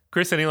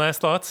 Chris, any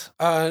last thoughts?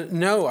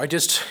 No, I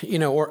just,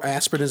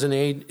 aspirin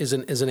is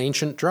an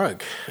ancient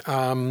drug,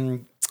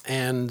 and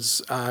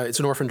it's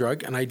an orphan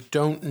drug, and I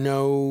don't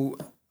know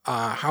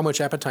how much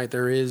appetite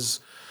there is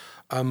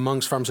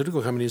amongst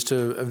pharmaceutical companies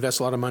to invest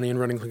a lot of money in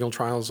running clinical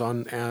trials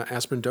on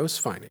aspirin dose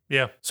finding.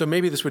 Yeah. So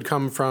maybe this would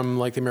come from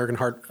like the American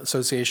Heart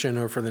Association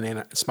or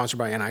sponsored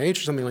by NIH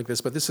or something like this,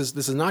 but this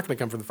is not going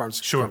to come from the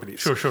pharmaceutical companies.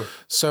 Sure.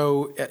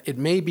 So it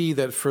may be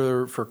that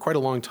for quite a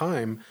long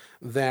time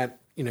that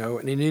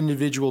an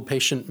individual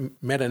patient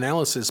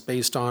meta-analysis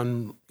based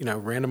on,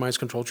 randomized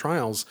controlled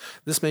trials,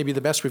 this may be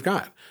the best we've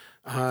got.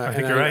 I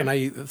think you're right. And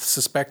I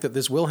suspect that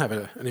this will have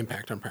an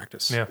impact on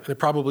practice. Yeah. And it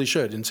probably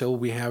should. Until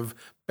we have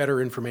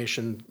better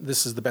information,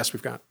 this is the best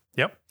we've got.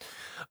 Yep.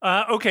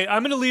 Okay,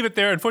 I'm going to leave it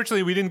there.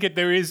 Unfortunately,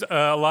 there is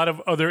a lot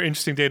of other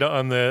interesting data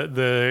on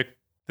the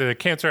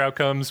cancer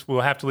outcomes.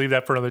 We'll have to leave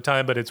that for another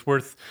time, but it's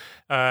worth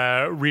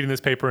reading this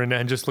paper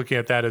and just looking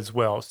at that as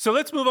well. So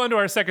let's move on to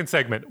our second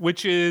segment,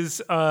 which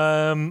is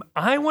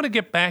I want to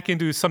get back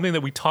into something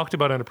that we talked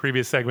about on a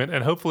previous segment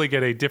and hopefully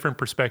get a different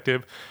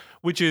perspective,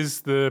 which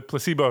is the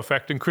placebo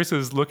effect. And Chris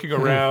is looking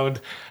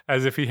around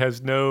as if he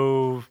has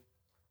no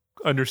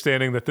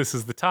understanding that this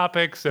is the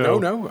topic. So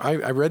no,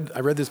 I read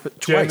this twice.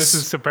 Jen, this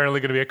is apparently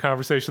going to be a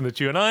conversation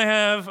that you and I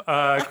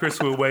have. Chris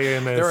will weigh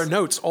in. There are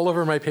notes all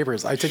over my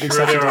papers. I take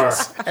exception to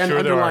this, and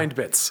underlined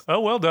bits.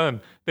 Oh, well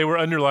done. They were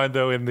underlined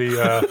though in the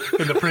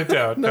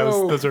printout.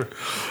 No. Those are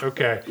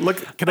okay.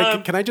 Look,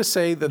 can I just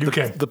say that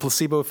the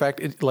placebo effect?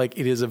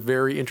 It is a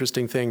very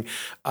interesting thing.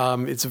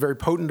 It's a very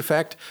potent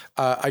effect.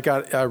 I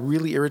got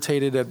really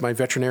irritated at my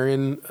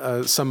veterinarian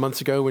some months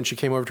ago when she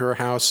came over to our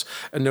house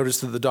and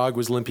noticed that the dog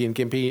was limpy and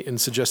gimpy and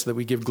suggested that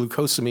we give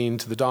glucosamine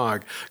to the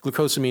dog.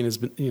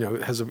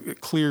 Glucosamine has a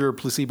clear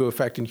placebo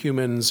effect in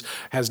humans,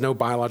 has no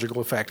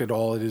biological effect at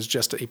all. It is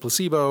just a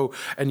placebo,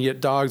 and yet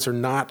dogs are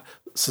not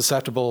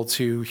susceptible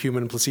to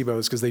human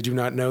placebos because they do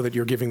not know that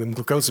you're giving them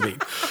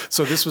glucosamine.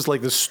 So this was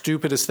like the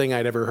stupidest thing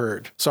I'd ever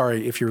heard.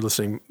 Sorry if you're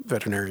listening,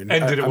 veterinarian.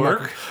 And did it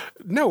work?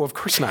 No, of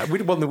course not. We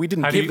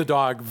didn't give the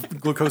dog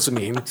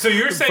glucosamine. So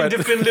you're saying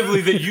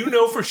definitively that you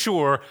know for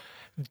sure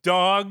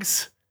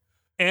dogs,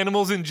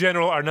 animals in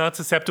general, are not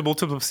susceptible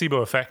to the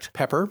placebo effect?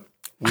 Pepper,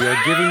 we are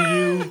giving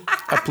you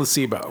a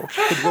placebo.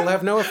 It will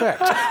have no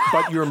effect,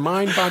 but your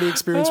mind-body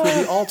experience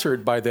will be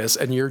altered by this,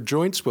 and your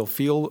joints will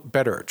feel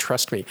better.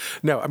 Trust me.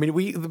 No, I mean,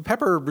 the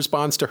Pepper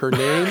responds to her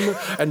name,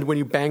 and when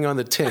you bang on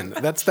the tin,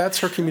 that's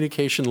her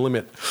communication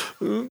limit.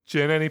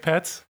 Jen, any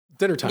pets?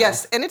 Dinner time.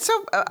 Yes, and it's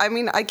so.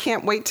 I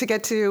can't wait to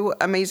get to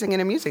amazing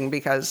and amusing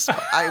because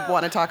I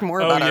want to talk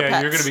more about our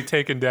pets. You're going to be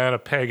taking down a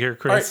peg here,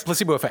 Chris. All right,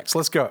 placebo effects.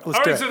 Let's go. All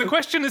right, so the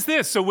question is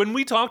this. So when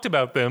we talked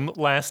about them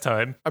last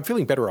time, I'm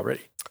feeling better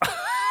already.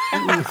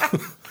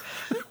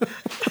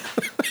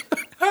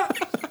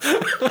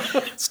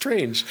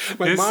 Strange.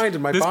 My mind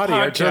and my body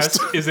are just.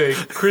 This is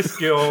a Chris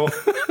Gill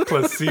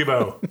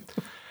placebo.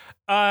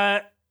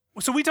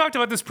 So we talked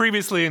about this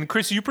previously, and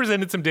Chris, you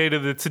presented some data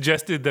that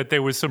suggested that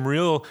there was some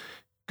real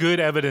good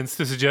evidence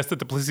to suggest that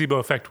the placebo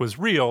effect was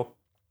real.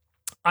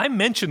 I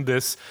mentioned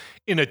this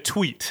in a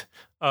tweet.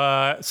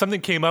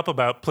 Something came up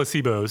about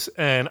placebos,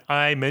 and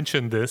I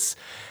mentioned this.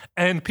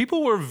 And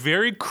people were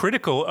very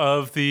critical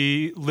of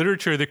the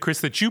literature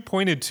that you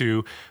pointed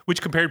to,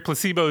 which compared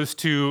placebos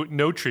to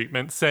no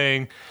treatment,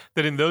 saying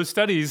that in those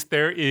studies,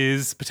 there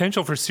is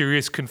potential for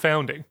serious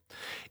confounding.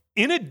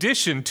 In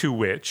addition to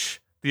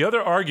which, the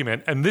other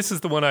argument, and this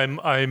is the one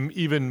I'm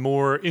even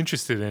more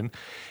interested in,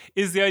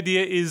 is the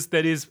idea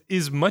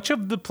is much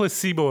of the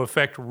placebo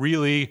effect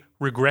really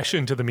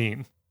regression to the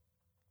mean?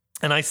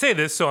 And I say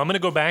this, so I'm going to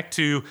go back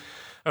to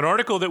an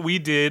article that we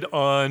did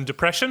on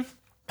depression.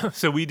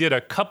 So we did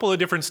a couple of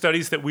different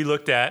studies that we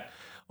looked at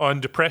on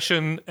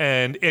depression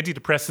and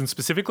antidepressants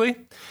specifically.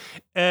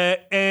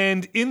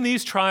 And in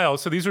these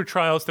trials, so these were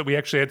trials that we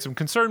actually had some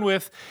concern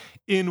with.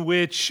 in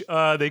which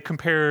they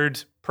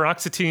compared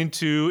paroxetine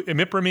to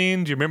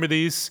imipramine. Do you remember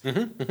these?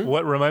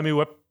 Remind me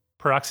what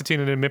paroxetine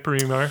and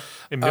imipramine are?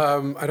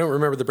 I don't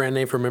remember the brand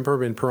name for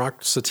imipramine.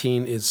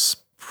 Paroxetine is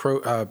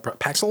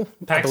Paxil.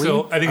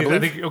 Paxil. I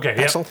think. Okay.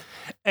 Paxil. Yeah.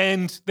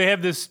 And they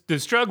have this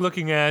drug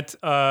looking at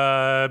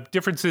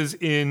differences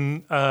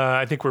in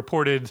I think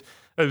reported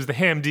it was the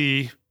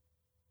HAM-D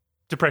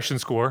depression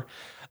score,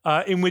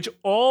 in which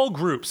all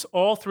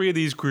three of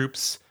these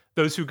groups,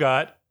 those who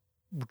got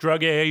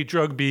drug A,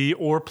 drug B,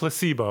 or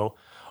placebo,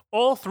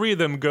 all three of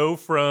them go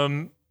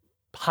from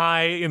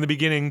high in the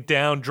beginning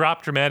down,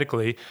 drop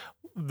dramatically.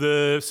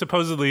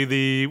 Supposedly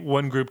the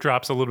one group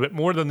drops a little bit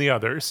more than the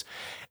others.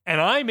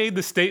 And I made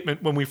the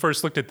statement when we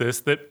first looked at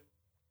this that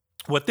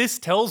what this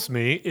tells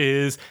me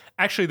is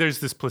actually there's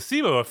this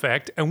placebo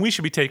effect, and we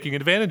should be taking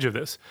advantage of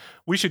this.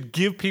 We should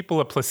give people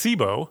a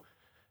placebo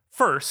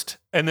first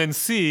and then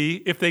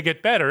see if they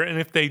get better. And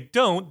if they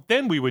don't,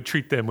 then we would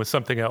treat them with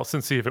something else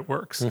and see if it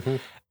works.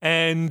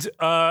 And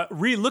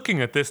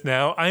re-looking at this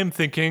now, I'm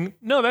thinking,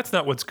 no, that's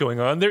not what's going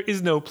on. There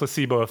is no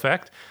placebo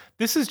effect.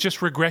 This is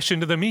just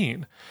regression to the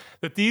mean.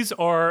 That these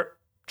are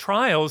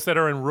trials that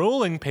are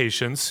enrolling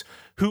patients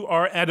who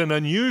are at an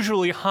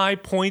unusually high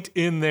point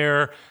in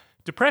their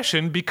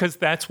depression because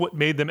that's what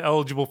made them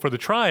eligible for the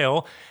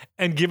trial,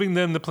 and giving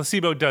them the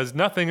placebo does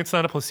nothing. It's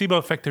not a placebo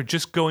effect. They're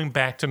just going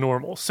back to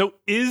normal. So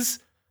is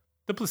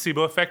the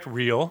placebo effect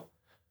real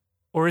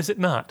or is it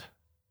not?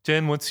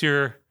 Jen, what's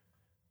your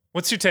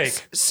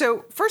take?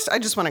 So first, I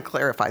just want to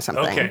clarify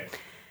something. Okay.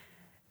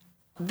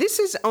 This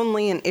is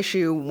only an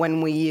issue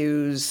when we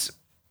use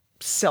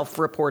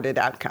self-reported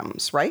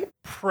outcomes, right?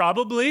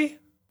 Probably.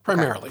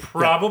 Primarily.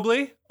 Probably.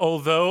 Yeah.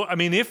 Although, I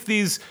mean, if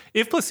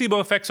placebo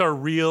effects are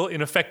real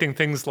in affecting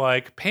things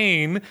like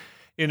pain,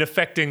 in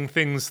affecting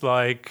things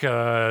like,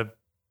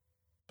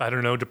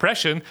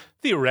 depression,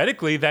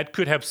 theoretically, that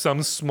could have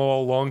some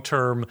small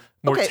long-term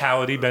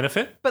mortality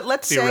benefit. But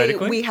let's say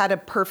we had a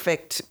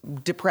perfect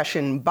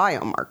depression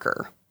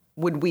biomarker.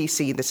 Would we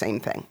see the same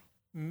thing?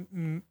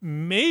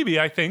 Maybe,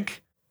 I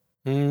think.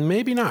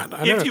 Maybe not.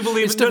 If you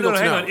believe, hang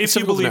on. If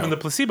you believe in the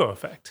placebo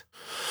effect.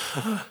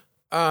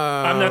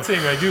 I'm not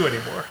saying I do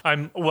anymore.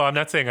 I'm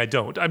not saying I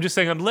don't. I'm just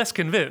saying I'm less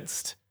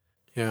convinced.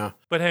 Yeah.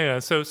 But hang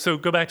on. So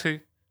go back to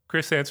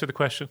Chris, answer the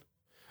question.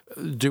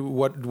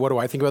 What do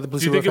I think about the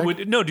placebo effect?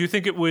 Do you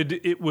think it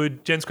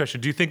would Jen's question,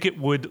 do you think it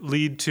would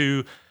lead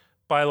to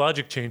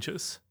biologic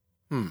changes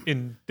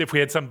if we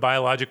had some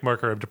biologic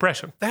marker of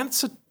depression?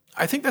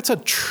 I think that's a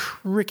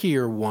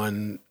trickier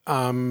one.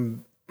 I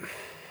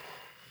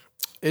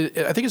think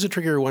it's a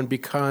trickier one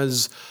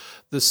because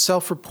the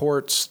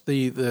self-reports,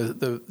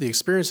 the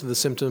experience of the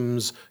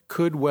symptoms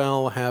could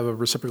well have a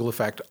reciprocal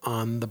effect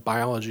on the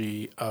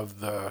biology of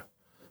the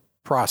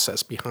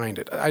process behind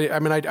it. I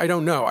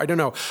don't know. I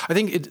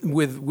think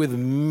with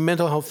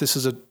mental health,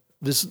 the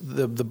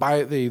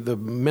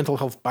mental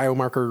health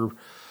biomarker.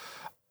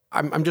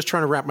 I'm just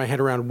trying to wrap my head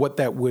around what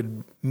that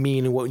would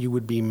mean and what you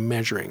would be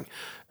measuring.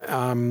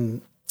 I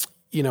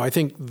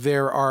think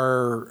there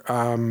are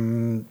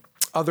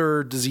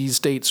other disease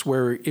states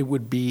where it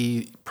would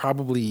be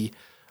probably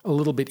a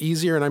little bit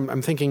easier. And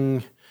I'm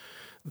thinking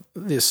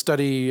this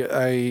study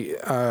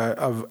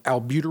of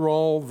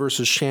albuterol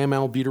versus sham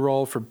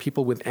albuterol for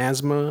people with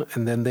asthma.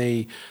 And then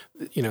they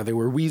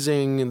were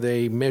wheezing and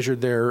they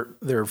measured their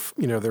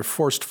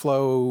forced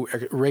flow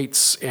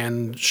rates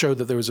and showed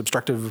that there was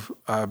obstructive,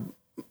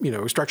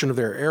 obstruction of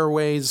their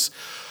airways.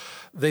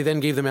 They then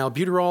gave them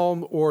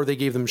albuterol or they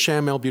gave them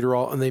sham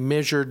albuterol, and they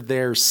measured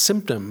their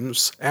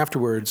symptoms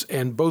afterwards,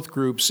 and both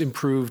groups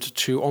improved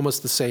to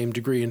almost the same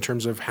degree in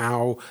terms of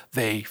how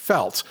they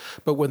felt.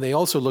 But when they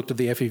also looked at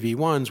the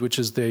FEV1s, which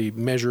is the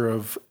measure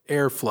of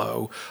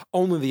airflow,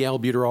 only the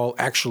albuterol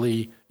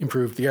actually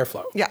improved the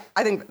airflow. Yeah,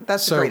 I think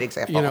that's a great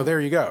example.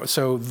 There you go.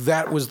 So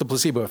that was the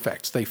placebo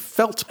effect. They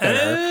felt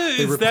better,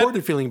 they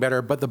reported feeling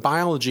better, but the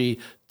biology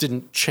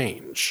didn't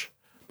change.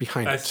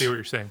 I see what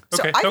you're saying.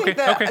 So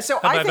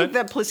I think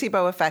the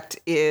placebo effect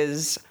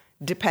is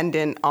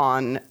dependent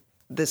on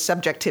the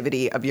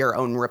subjectivity of your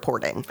own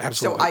reporting.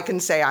 Absolutely. So I can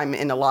say I'm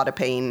in a lot of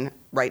pain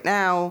right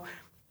now.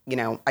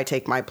 I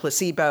take my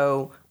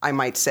placebo. I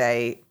might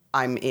say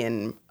I'm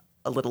in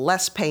a little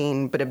less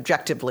pain, but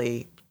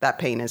objectively, that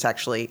pain is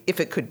actually, if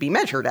it could be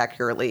measured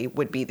accurately,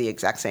 would be the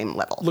exact same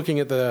level.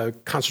 Looking at the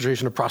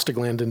concentration of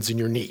prostaglandins in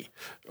your knee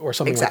or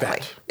something like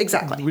that.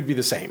 Exactly. Would be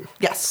the same.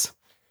 Yes.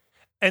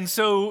 And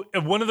so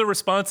one of the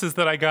responses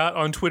that I got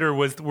on Twitter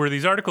were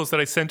these articles that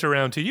I sent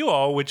around to you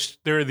all,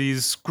 which there are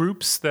these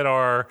groups that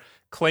are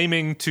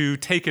claiming to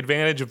take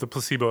advantage of the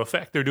placebo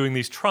effect. They're doing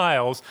these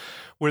trials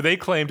where they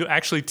claim to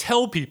actually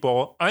tell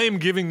people, I am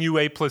giving you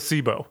a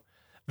placebo.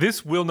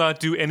 This will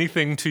not do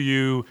anything to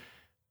you.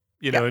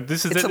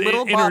 This is a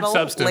little bottle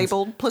substance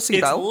labeled placebo.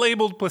 It's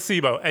labeled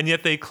placebo. And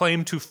yet they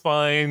claim to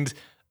find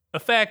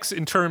effects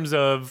in terms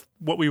of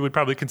what we would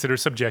probably consider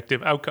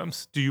subjective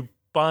outcomes. Do you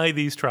buy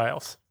these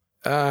trials?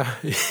 I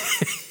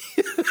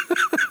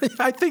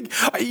think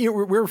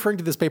we're referring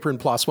to this paper in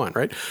PLOS One,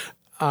 right?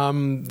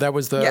 That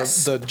was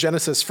the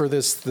genesis for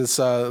this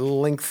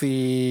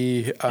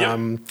lengthy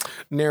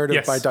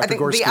narrative by Dr. I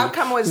think Gorski. the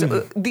outcome was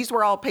these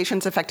were all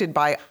patients affected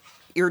by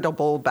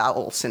irritable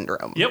bowel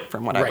syndrome,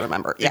 from what I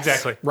remember. Yes.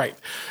 Exactly. Right.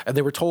 And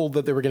they were told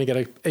that they were going to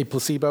get a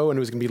placebo, and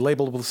it was going to be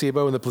labeled a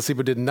placebo, and the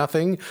placebo did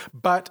nothing,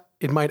 but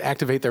it might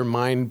activate their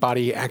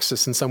mind-body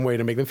axis in some way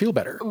to make them feel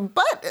better.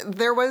 But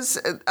there was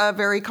a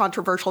very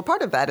controversial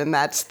part of that, and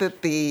that's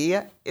that the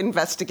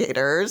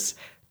investigators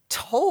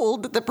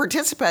told the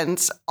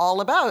participants all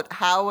about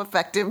how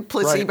effective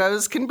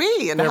placebos can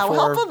be and how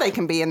helpful they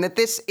can be, and that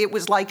it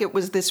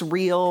was this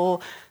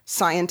real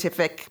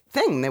scientific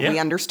thing that we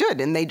understood,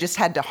 and they just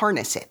had to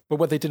harness it. But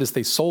what they did is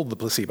they sold the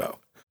placebo.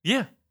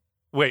 Yeah.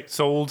 Wait,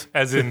 sold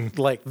as in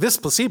like this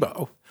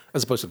placebo,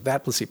 as opposed to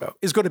that placebo,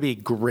 is going to be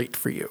great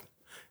for you.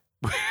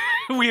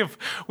 we have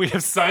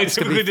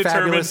scientifically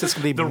determined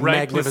the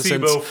right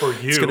placebo for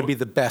you. It's going to be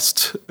the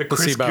best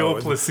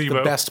placebo.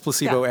 The best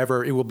placebo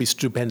ever. It will be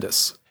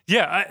stupendous.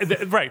 Yeah,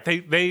 right.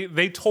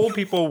 They told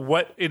people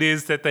what it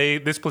is that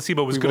this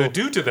placebo was going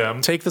to do to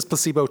them. Take this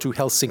placebo to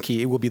Helsinki.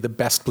 It will be the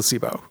best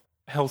placebo.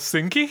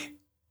 Helsinki?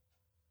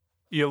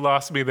 You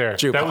lost me there.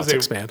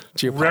 Geopolitics, that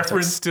was a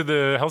reference to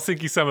the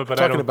Helsinki summit, but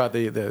talking about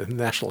the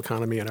national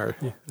economy and our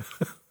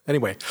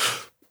anyway.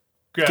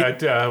 Getting back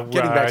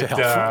to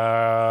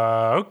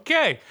health.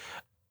 Okay.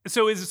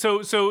 So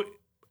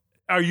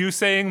are you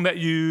saying that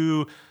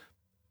you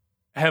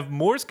have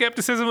more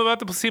skepticism about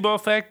the placebo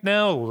effect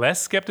now,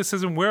 less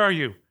skepticism? Where are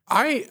you?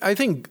 I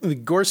think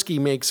Gorski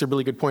makes a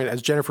really good point,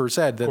 as Jennifer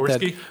said. They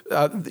say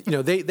Gorski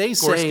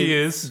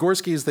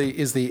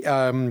is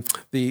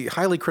the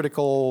highly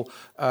critical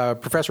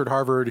professor at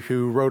Harvard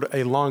who wrote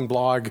a long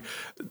blog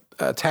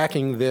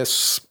attacking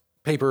this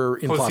paper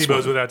in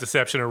Placebos Without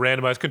Deception, a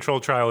randomized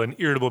controlled trial in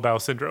irritable bowel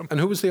syndrome. And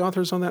who was the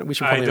authors on that? We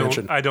should probably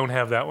mention. I don't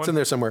have that one. It's in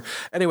there somewhere.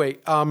 Anyway,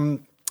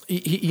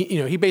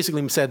 he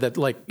basically said that,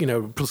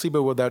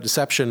 placebo without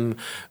deception,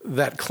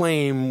 that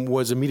claim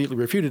was immediately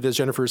refuted, as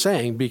Jennifer is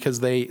saying,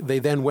 because they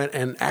then went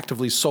and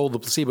actively sold the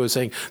placebo,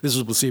 saying this is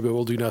a placebo, it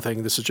will do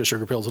nothing. This is just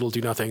sugar pills, it'll do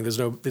nothing.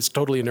 It's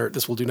totally inert.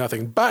 This will do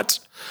nothing. But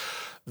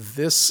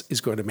this is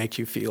going to make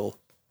you feel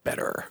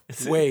better,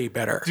 way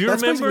better. Do you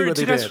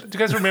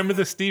guys remember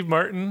the Steve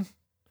Martin?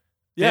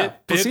 Yeah,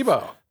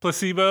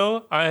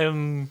 placebo. I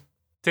am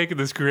taking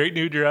this great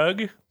new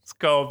drug. It's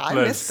called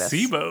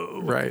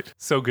placebo. Right.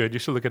 So good. You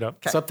should look it up.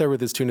 It's up there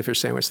with his tuna fish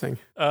sandwich thing.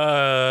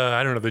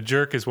 I don't know. The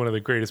Jerk is one of the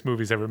greatest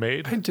movies ever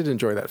made. I did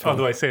enjoy that film.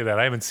 Although I say that,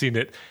 I haven't seen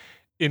it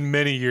in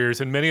many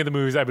years. And many of the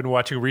movies I've been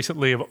watching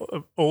recently,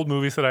 of old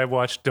movies that I've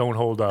watched, don't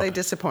hold up. They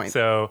disappoint.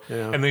 So,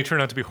 and they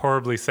turn out to be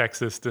horribly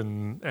sexist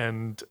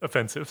and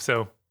offensive.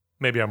 So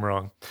maybe I'm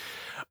wrong.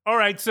 All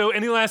right. So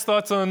any last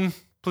thoughts on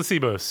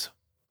placebos?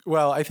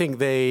 Well, I think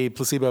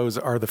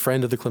placebos are the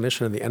friend of the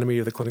clinician and the enemy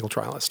of the clinical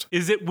trialist.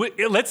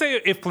 Let's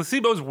say if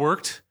placebos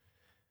worked,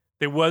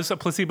 there was a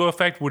placebo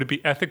effect, would it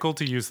be ethical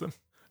to use them?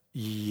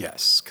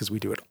 Yes, because we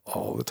do it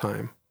all the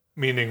time.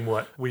 Meaning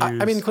what?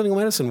 I mean, clinical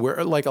medicine, where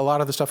a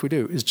lot of the stuff we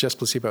do is just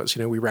placebos.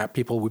 We wrap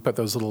people, we put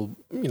those little,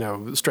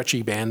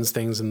 stretchy bands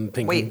things in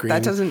pink and green. Wait,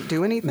 that doesn't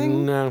do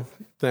anything? No,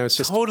 it's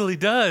just... Totally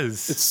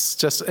does. It's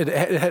just,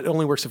 it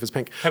only works if it's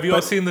pink. Have you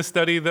all seen the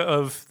study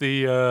of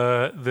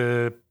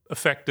the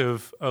effect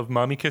of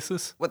mommy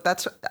kisses?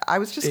 I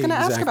was just going to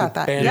ask about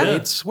that.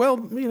 Band-Aids. Well,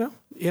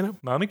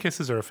 mommy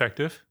kisses are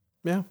effective.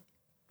 Yeah,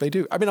 they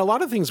do. I mean, a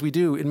lot of things we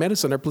do in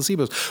medicine are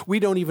placebos. We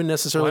don't even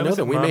necessarily know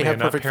them. We may have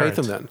perfect faith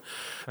in them.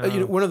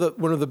 One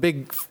of the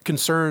big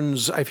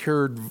concerns I've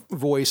heard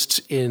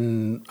voiced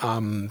in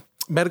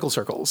medical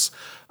circles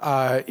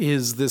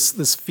is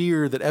this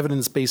fear that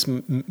evidence-based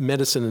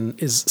medicine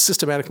is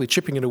systematically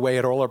chipping it away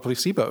at all our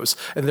placebos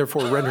and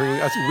therefore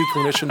rendering us weak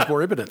clinicians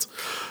more impotent.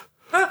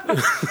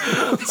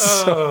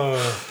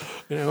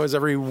 As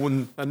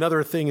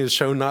another thing is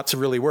shown not to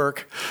really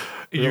work,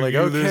 you're like,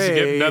 okay,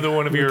 get another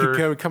one of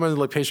your... Come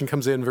on, patient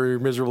comes in very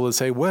miserable and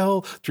say,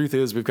 well, truth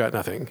is we've got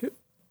nothing.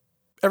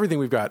 Everything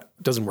we've got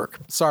doesn't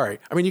work. Sorry.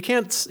 I mean, you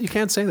can't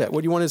say that.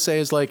 What you want to say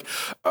is like,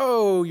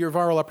 oh, your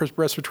viral upper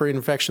respiratory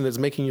infection that's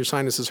making your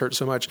sinuses hurt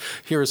so much.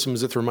 Here is some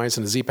azithromycin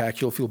and a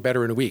Z-Pak. You'll feel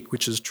better in a week,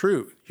 which is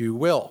true. You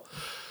will.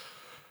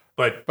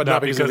 But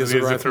not because of the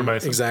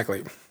azithromycin.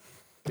 Exactly.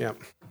 Yeah.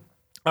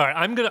 All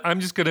right, I'm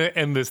just gonna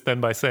end this then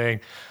by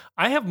saying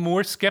I have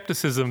more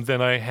skepticism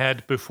than I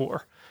had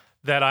before.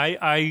 That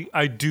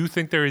I do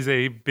think there is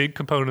a big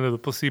component of the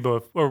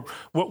placebo, or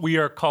what we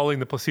are calling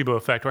the placebo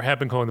effect, or have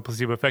been calling the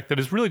placebo effect, that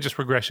is really just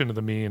regression to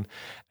the mean,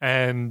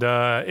 and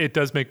it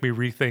does make me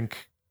rethink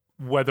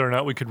whether or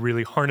not we could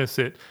really harness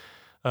it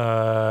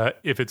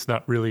if it's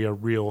not really a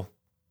real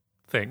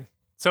thing.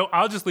 So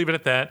I'll just leave it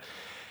at that.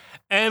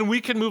 And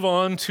we can move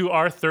on to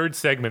our third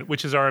segment,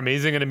 which is our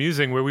Amazing and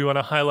Amusing, where we want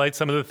to highlight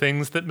some of the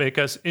things that make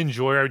us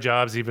enjoy our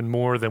jobs even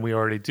more than we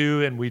already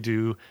do. And we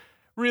do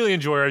really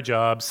enjoy our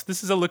jobs.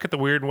 This is a look at the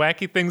weird,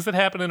 wacky things that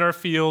happen in our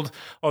field.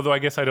 Although I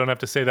guess I don't have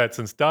to say that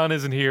since Don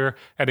isn't here.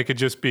 And it could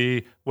just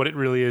be what it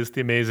really is,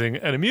 the amazing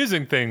and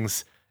amusing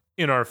things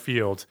in our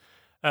field.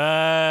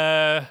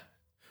 Are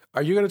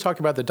you going to talk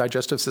about the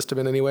digestive system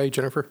in any way,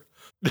 Jennifer?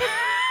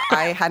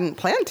 I hadn't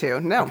planned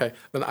to, no. Okay,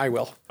 then I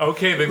will.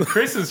 Okay, then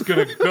Chris is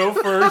going to go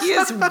first. He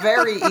is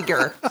very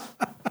eager.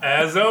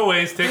 As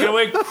always, take it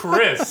away,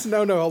 Chris.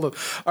 No, hold on.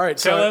 All right,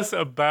 Tell us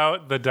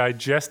about the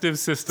digestive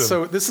system.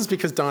 So this is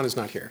because Don is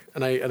not here,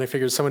 and I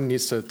figured someone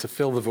needs to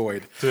fill the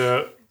void.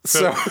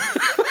 So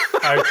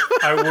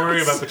I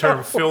worry about the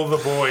term "fill the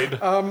void."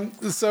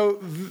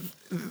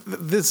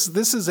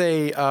 This is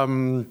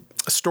a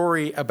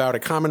story about a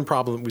common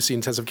problem we see in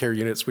intensive care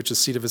units, which is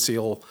C.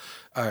 difficile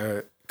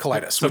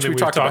colitis, which we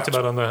talked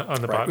about on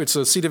the pod.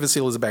 So C.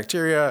 difficile is a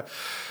bacteria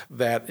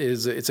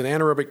it's an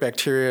anaerobic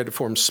bacteria. It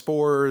forms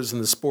spores,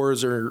 and the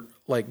spores are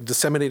like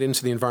disseminated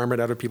into the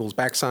environment out of people's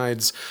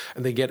backsides,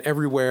 and they get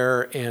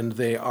everywhere, and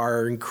they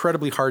are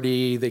incredibly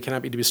hardy. They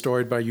cannot be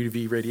destroyed by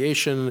UV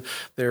radiation.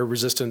 They're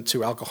resistant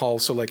to alcohol,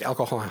 so like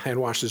alcohol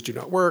hand washes do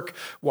not work.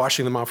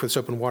 Washing them off with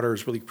soap and water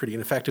is really pretty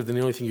ineffective. Then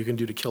the only thing you can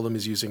do to kill them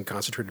is using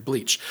concentrated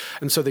bleach.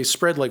 And so they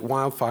spread like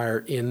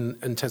wildfire in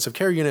intensive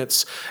care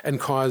units and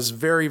cause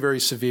very, very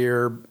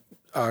severe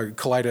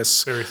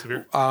colitis, very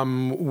severe,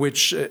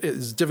 which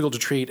is difficult to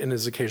treat and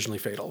is occasionally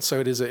fatal. So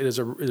it is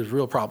a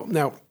real problem.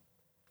 Now,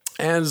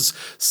 as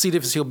C.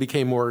 difficile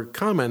became more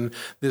common,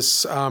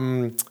 this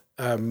I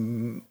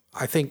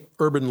think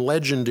urban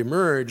legend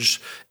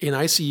emerged in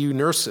ICU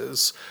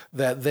nurses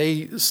that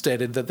they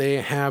stated that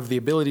they have the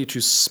ability to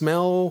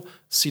smell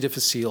C.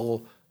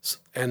 difficile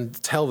and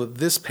tell that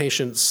this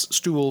patient's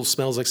stool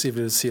smells like C.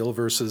 difficile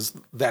versus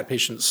that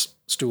patient's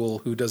stool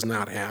who does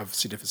not have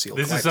C. difficile.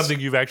 This is something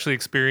you've actually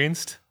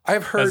experienced?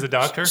 I've heard as a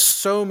doctor?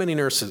 So many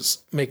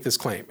nurses make this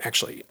claim,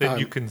 actually. That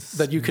you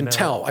can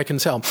tell. I can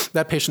tell.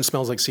 That patient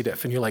smells like C.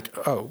 diff. And you're like,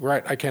 oh,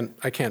 right, I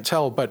can't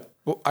tell, but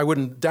I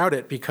wouldn't doubt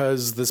it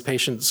because this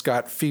patient's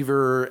got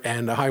fever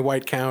and a high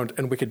white count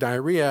and wicked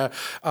diarrhea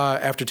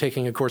after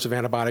taking a course of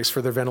antibiotics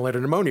for their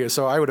ventilated pneumonia.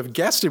 So I would have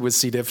guessed it was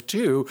C. diff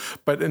too,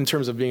 but in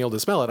terms of being able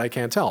to smell it, I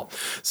can't tell.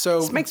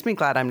 So this makes me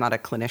glad I'm not a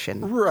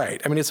clinician. Right.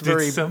 I mean, it's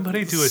Did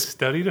somebody do a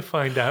study to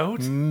find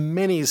out?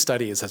 Many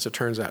studies, as it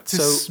turns out.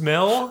 To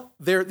smell?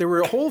 There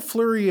were a whole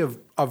flurry of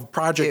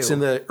projects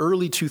in the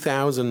early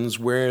 2000s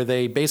where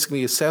they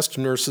basically assessed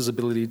nurses'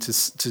 ability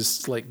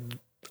to like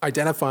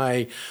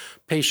identify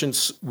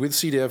patients with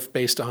C. diff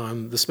based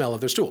on the smell of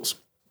their stools.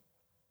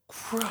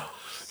 Gross.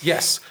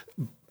 Yes.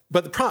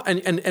 But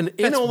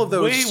in all of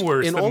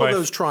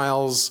those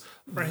trials,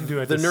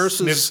 the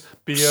nurses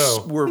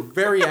were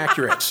very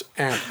accurate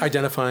at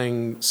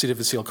identifying C.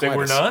 difficile colitis. They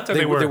were not?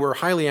 They were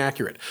highly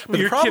accurate. But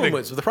the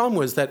problem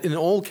was that in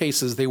all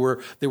cases they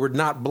were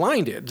not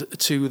blinded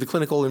to the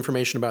clinical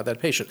information about that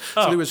patient.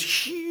 So there was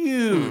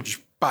huge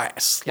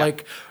bias. Yeah.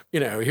 Like,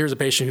 here's a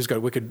patient who's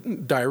got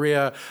wicked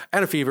diarrhea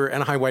and a fever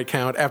and a high white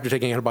count after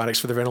taking antibiotics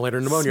for their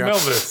ventilator pneumonia. Smell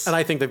this. And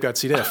I think they've got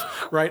C. diff,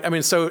 right? I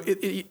mean, so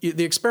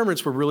the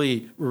experiments were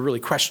really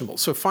questionable.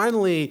 So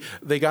finally,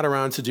 they got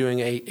around to doing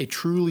a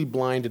truly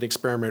blinded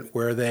experiment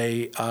where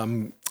they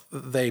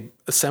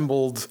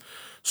assembled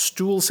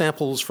stool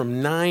samples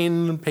from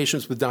 9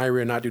 patients with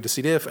diarrhea not due to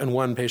C. diff and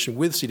 1 patient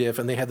with C. diff,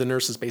 and they had the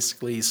nurses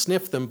basically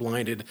sniff them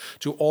blinded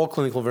to all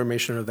clinical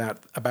information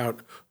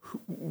about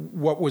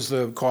what was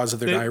the cause of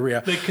their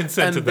diarrhea. They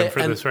consented them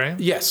for this, right?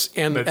 Yes,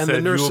 and the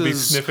nurses you will be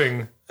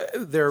sniffing.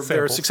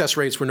 Their success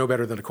rates were no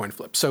better than a coin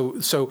flip.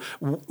 So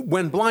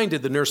when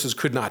blinded, the nurses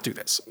could not do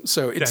this.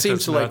 So it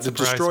seems to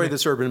destroy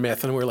this urban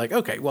myth, and we're like,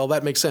 okay, well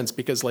that makes sense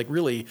because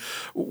really,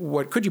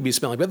 what could you be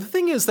smelling? But the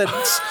thing is that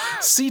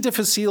C.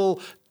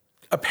 difficile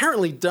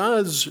apparently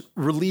does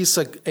release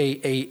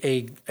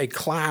a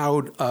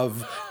cloud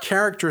of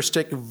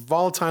characteristic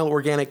volatile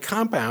organic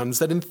compounds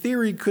that in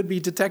theory could be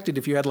detected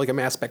if you had like a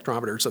mass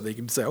spectrometer, so they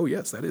could say, oh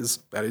yes, that is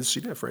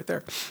C. diff right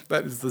there.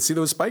 See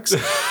those spikes?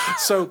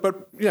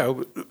 But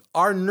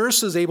are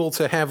nurses able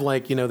to have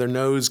their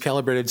nose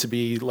calibrated to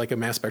be like a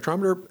mass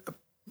spectrometer?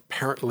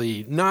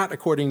 Apparently not,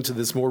 according to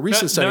this more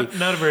recent study.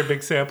 Not a very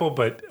big sample,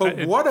 but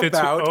what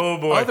about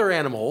other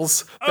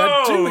animals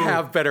that do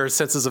have better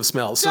senses of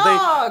smell?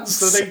 Dogs!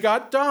 So they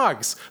got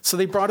dogs. So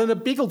they brought in a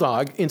beagle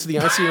dog into the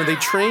ICU, and they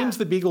trained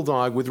the beagle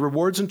dog with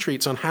rewards and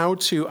treats on how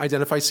to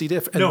identify C.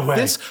 diff. And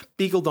this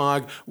beagle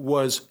dog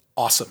was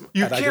awesome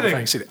at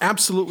identifying C. diff.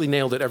 Absolutely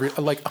nailed it.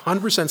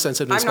 100%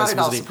 sensitive. I'm not at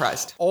all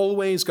surprised.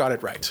 Always got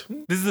it right.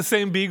 This is the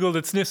same beagle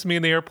that sniffs me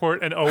in the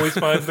airport and always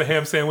finds the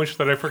ham sandwich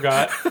that I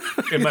forgot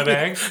in my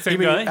bag.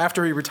 Same guy?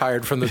 After he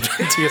retired from the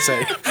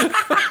TSA.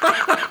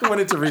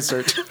 Went into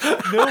research.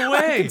 No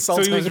way. So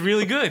he was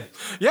really good.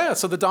 Yeah,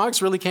 so the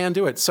dogs really can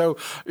do it. So,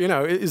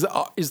 is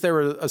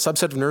there a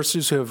subset of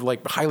nurses who have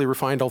highly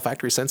refined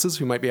olfactory senses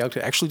who might be able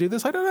to actually do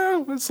this? I don't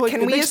know. It's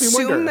Can we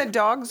assume the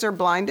dogs are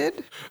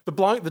blinded?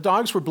 The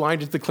dogs were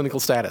blinded to the clinical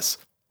status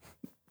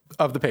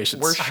of the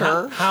patients. We're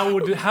sure. How?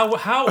 What?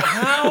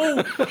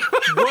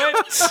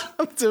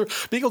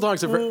 Beagle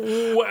dogs are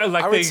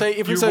I would say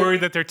if you're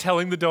worried that they're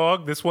telling the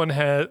dog this one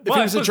has. If it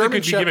was a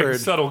German Shepherd, giving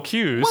subtle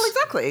cues. Well,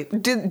 exactly.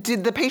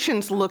 Did the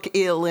patients look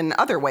ill in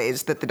other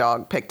ways that the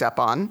dog picked up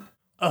on?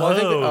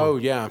 Well,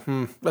 yeah.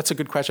 That's a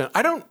good question.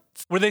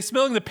 Were they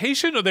smelling the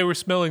patient or they were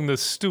smelling the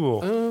stool?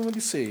 Let me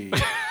see.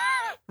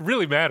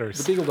 really matters.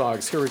 The Beagle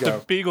Dogs. Here we go.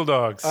 The Beagle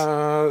Dogs.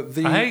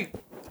 I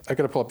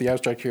got to pull up the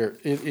abstract here.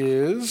 It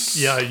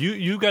is. Yeah,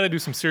 you got to do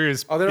some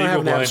serious. Oh, they don't Beagle have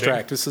an blinding.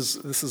 abstract. This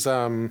is.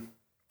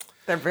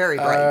 They're very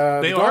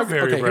bright. They are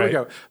very okay, bright.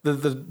 Here we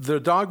go. The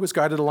dog was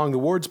guided along the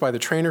wards by the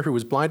trainer who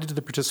was blinded to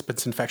the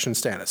participants' infection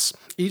status.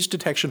 Each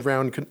detection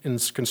round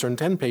concerned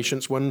 10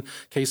 patients, 1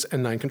 case,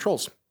 and 9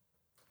 controls.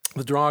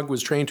 The dog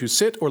was trained to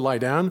sit or lie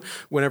down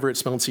whenever it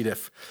smelled C.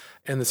 diff.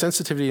 And the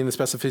sensitivity and the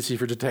specificity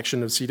for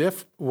detection of C.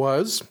 diff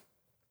was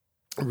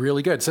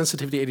really good.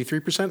 Sensitivity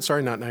 83%,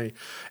 sorry, not 90.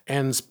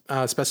 And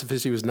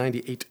specificity was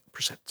 98%.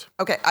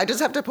 Okay, I just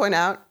have to point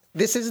out,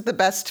 this is the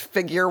best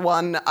figure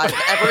one I've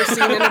ever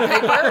seen in a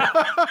paper.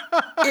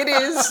 It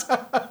is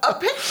a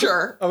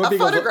picture, a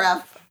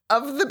photograph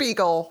of the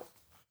beagle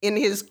in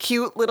his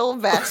cute little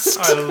vest.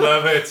 I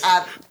love it.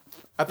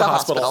 At the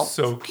hospital.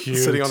 So cute.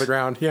 Sitting on the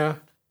ground, yeah.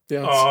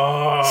 Yeah,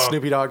 Oh.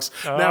 Snoopy dogs.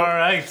 All Now,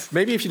 right.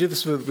 maybe if you do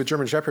this with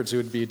German Shepherds, it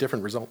would be a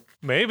different result.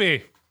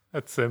 Maybe.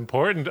 That's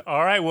important.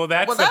 All right. Well,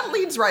 That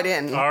leads right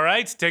in. All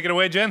right. Take it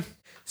away, Jen.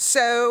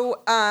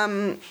 So,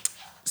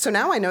 so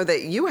now I know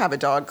that you have a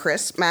dog,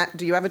 Chris. Matt,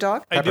 do you have a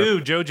dog? I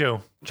do.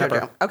 Jojo.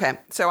 Jojo. Okay.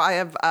 So I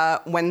have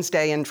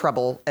Wednesday in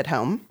trouble at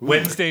home.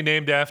 Wednesday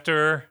named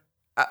after.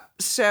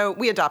 So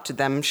we adopted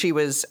them. She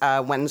was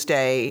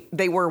Wednesday.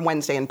 They were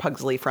Wednesday and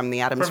Pugsley from the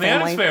Addams From the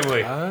family. Addams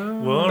family.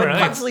 Well, all But right.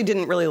 Pugsley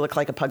didn't really look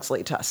like a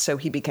Pugsley to us, so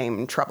he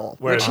became Trouble,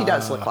 which he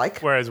does look like.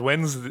 Whereas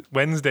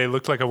Wednesday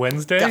looked like a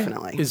Wednesday.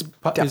 Definitely.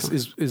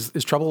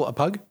 Is Trouble a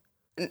pug?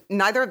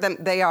 Neither of them.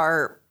 They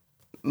are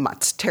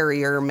mutts,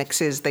 terrier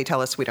mixes. They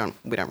tell us we don't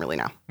really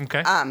know.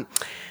 Okay.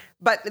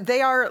 But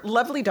they are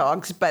lovely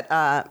dogs, but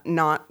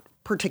not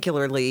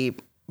particularly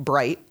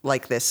bright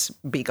like this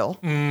beagle.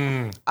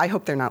 I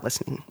hope they're not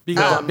listening.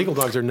 Beagle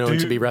dogs are known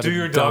to be rather Do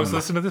your dumb. dogs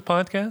listen to this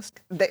podcast?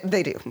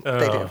 They do.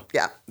 They do.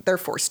 Yeah, they're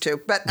forced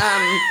to. But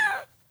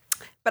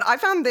but I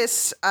found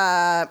this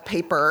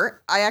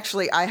paper. I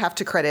have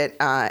to credit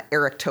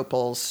Eric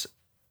Topol's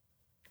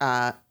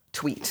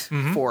tweet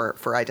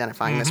for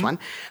identifying this one.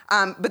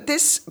 But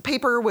this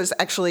paper was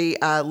actually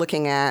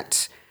looking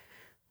at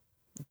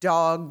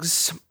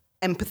dogs'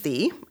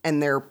 empathy and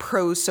their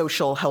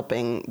pro-social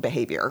helping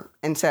behavior.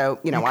 And so,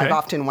 I've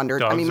often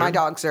wondered, my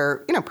dogs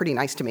are, pretty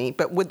nice to me,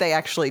 but would they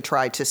actually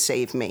try to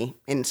save me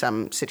in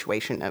some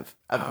situation of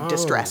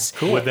distress?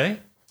 Cool. Would they?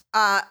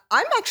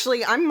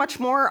 I'm much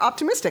more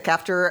optimistic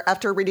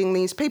after reading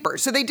these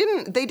papers. So they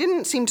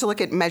didn't seem to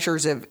look at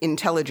measures of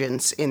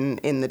intelligence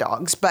in the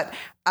dogs, but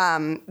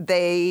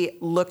they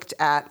looked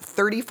at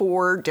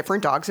 34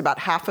 different dogs. About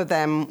half of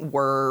them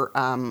were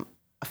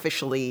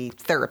officially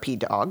therapy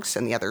dogs,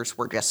 and the others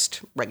were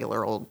just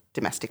regular old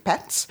domestic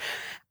pets.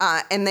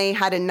 And they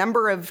had a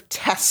number of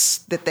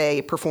tests that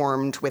they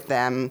performed with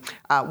them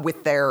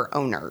with their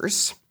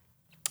owners.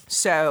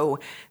 So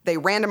they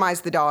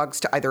randomized the dogs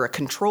to either a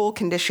control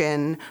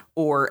condition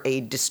or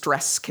a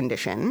distress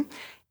condition.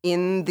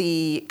 In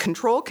the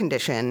control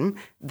condition,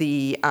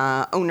 the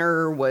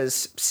owner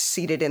was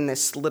seated in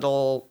this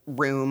little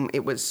room.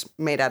 It was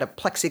made out of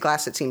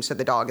plexiglass, it seems, so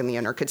the dog and the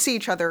owner could see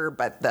each other,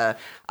 but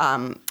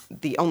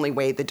the only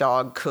way the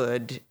dog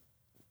could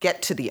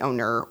get to the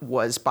owner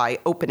was by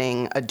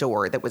opening a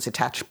door that was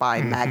attached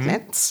by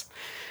magnets.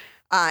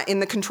 In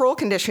the control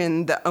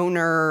condition, the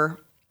owner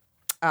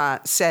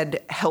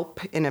said help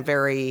in a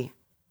very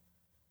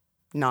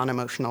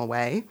non-emotional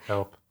way.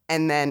 Help.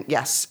 And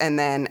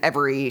then,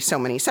 every so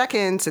many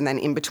seconds, and then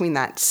in between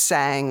that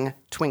sang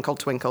Twinkle,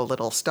 Twinkle,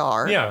 Little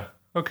Star. Yeah.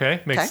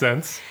 Okay. Makes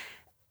sense.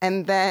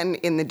 And then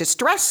in the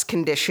distress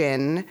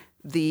condition,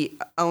 the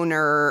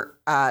owner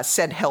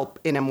said help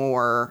in a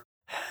more...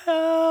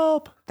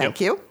 Help. Thank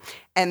you.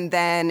 And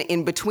then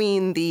in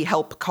between the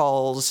help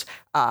calls,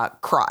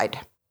 cried.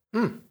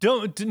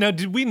 Now,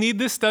 did we need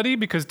this study?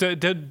 Because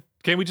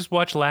can we just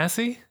watch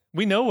Lassie?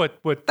 We know what.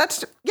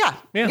 That's yeah.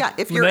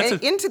 If you're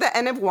into the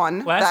N of one,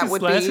 that would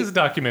be Lassie's a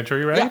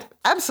documentary, right? Yeah,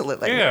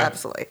 absolutely,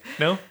 absolutely.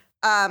 No.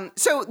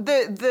 So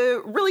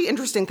the really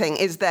interesting thing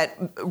is that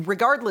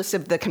regardless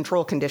of the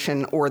control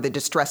condition or the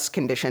distress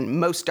condition,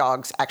 most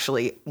dogs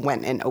actually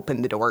went and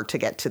opened the door to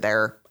get to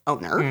their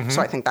owner.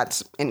 So I think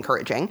that's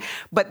encouraging.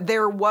 But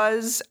there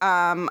was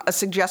a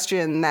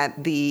suggestion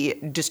that the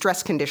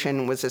distress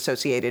condition was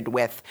associated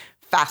with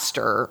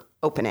faster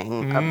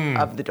opening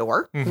of the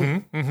door.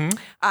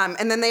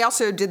 And then they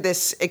also did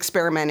this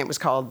experiment. It was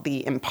called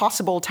the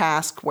impossible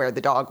task, where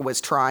the dog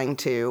was trying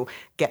to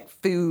get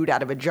food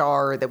out of a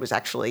jar that was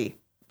actually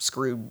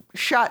screwed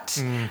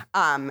shut.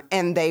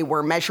 And they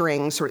were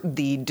measuring sort of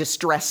the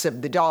distress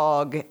of the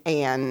dog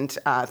and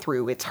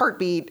through its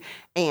heartbeat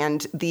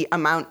and the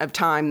amount of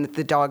time that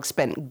the dog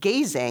spent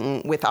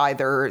gazing with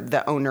either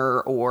the owner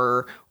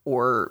or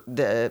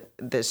the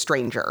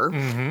stranger.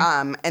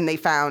 And they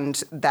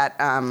found that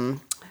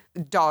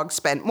dogs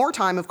spent more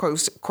time, of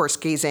course,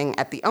 gazing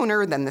at the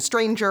owner than the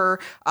stranger,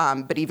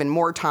 but even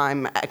more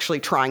time actually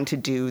trying to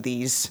do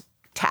these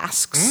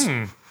tasks.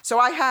 So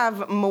I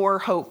have more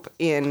hope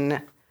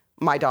in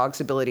my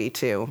dog's ability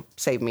to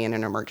save me in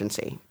an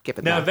emergency.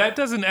 Given now, that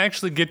doesn't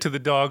actually get to the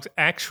dog's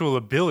actual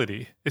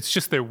ability. It's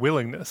just their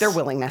willingness. Their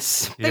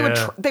willingness.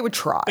 Yeah. They would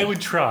try. They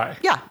would try.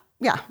 Yeah.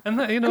 And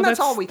that's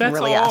all we can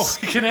really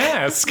ask. That's all we can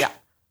ask.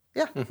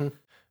 Yeah. Mm-hmm.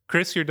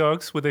 Chris, your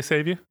dogs, would they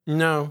save you?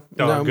 No.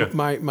 Good.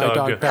 My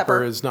dog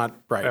Pepper is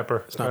not bright.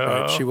 It's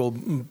not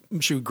bright.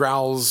 She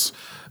growls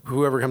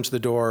whoever comes to the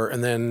door,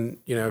 and then,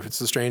 if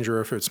it's a stranger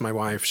or if it's my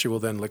wife, she will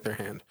then lick their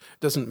hand.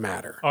 Doesn't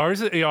matter.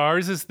 Ours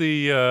is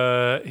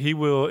the he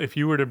will, if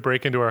you were to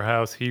break into our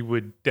house, he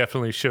would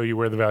definitely show you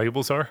where the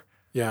valuables are.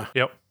 Yeah.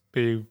 Yep.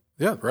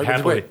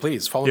 Right away.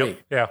 Please follow me.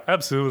 Yeah,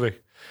 absolutely.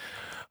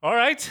 All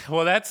right.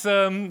 Well, that's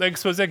I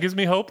suppose that gives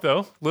me hope, though.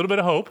 A little bit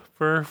of hope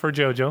for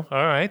JoJo.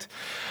 All right.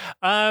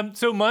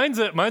 So mine's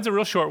a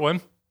real short one,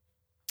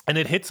 and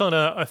it hits on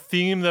a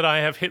theme that I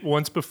have hit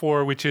once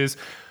before, which is,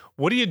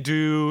 what do you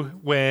do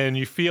when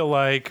you feel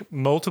like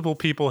multiple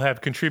people have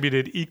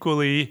contributed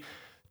equally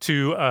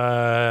to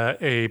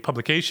a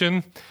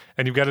publication,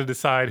 and you've got to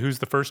decide who's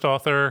the first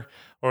author,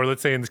 or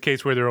let's say in this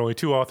case where there are only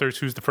two authors,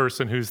 who's the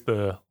first and who's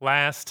the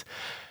last?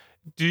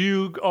 Do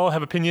you all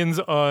have opinions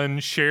on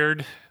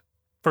shared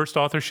first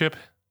authorship?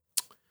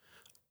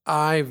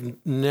 I've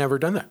never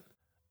done that.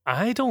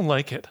 I don't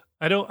like it.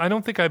 I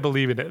don't think I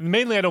believe in it.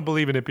 Mainly, I don't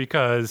believe in it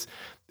because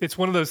it's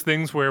one of those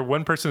things where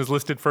one person is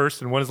listed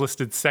first and one is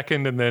listed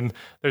second, and then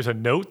there's a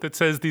note that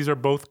says these are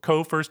both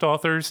co-first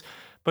authors,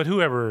 but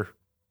whoever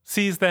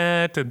sees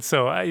that, and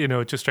so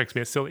it just strikes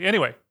me as silly.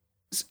 Anyway,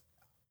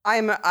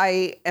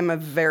 I am a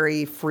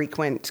very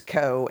frequent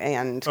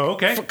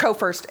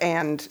co-first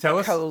and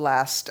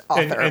co-last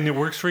author, and it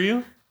works for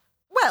you.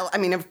 Well, I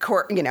mean, of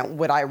course,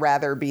 would I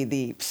rather be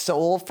the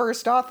sole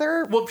first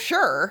author? Well,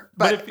 sure.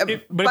 But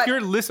if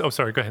you're oh,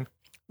 sorry, go ahead.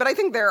 But I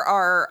think there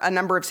are a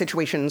number of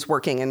situations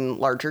working in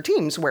larger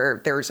teams where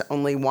there's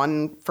only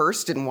one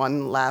first and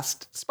one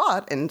last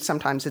spot. And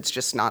sometimes it's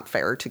just not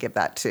fair to give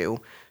that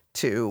to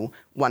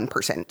one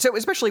person. So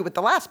especially with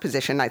the last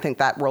position, I think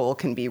that role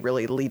can be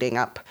really leading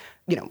up,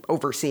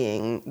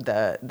 overseeing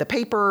the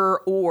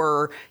paper,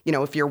 or,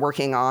 if you're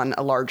working on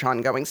a large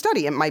ongoing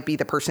study, it might be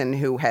the person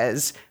who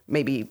has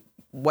maybe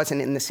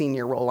wasn't in the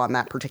senior role on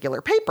that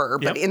particular paper,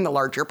 but in the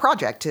larger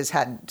project has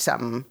had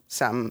some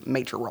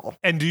major role.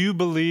 And do you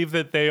believe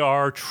that they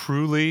are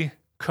truly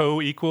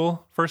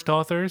co-equal first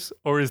authors,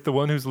 or is the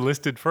one who's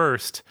listed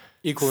first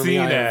equal in the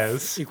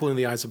eyes of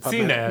PubMed,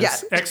 seen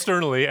as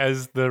externally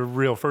as the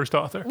real first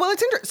author? Well,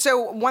 it's interesting.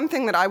 So one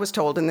thing that I was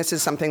told, and this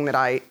is something that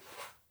I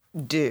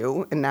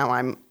do, and now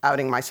I'm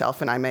outing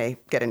myself and I may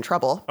get in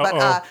trouble, but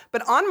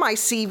on my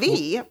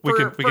CV, we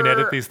can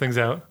edit these things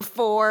out.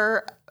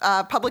 For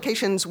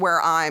publications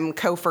where I'm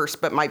co-first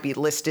but might be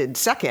listed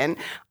second,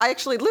 I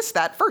actually list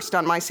that first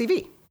on my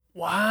CV.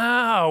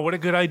 Wow, what a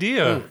good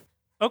idea.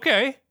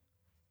 Okay.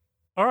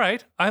 All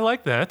right. I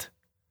like that.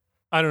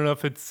 I don't know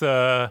if it's...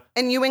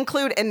 And you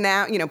include, and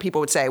now, people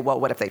would say, well,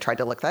 what if they tried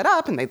to look that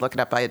up and they'd look it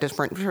up by a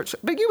different...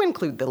 But you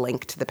include the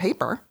link to the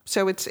paper,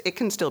 so it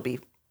can still be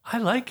I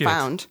like it.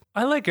 found.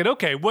 I like it.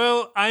 Okay.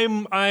 Well,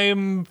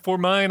 I'm for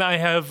mine, I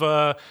have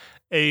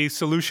a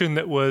solution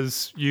that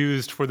was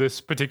used for this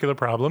particular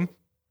problem.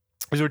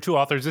 These were two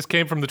authors. This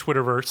came from the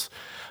Twitterverse.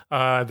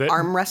 That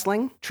arm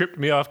wrestling? Tripped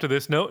me off to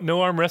this.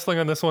 No arm wrestling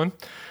on this one.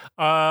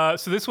 So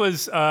this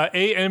was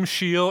A.M.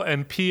 Scheel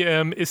and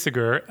P.M.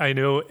 Issager. I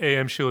know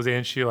A.M. Scheel is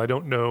Ann Scheel. I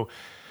don't know.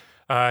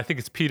 I think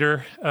it's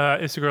Peter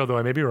Issager, although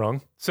I may be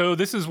wrong. So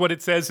this is what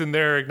it says in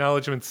their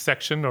acknowledgments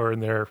section, or in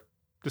their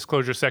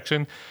disclosure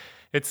section.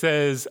 It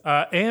says,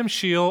 A.M.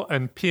 Scheel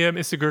and P.M.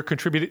 Issager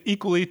contributed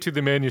equally to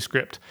the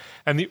manuscript,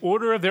 and the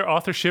order of their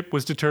authorship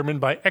was determined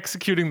by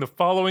executing the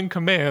following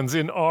commands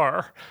in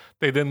R.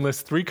 They then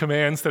list 3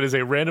 commands that is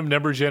a random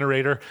number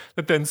generator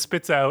that then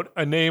spits out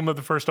a name of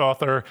the first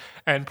author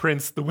and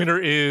prints the winner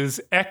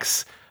is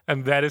X,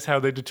 and that is how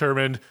they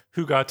determined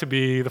who got to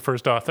be the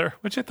first author,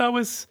 which I thought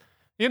was,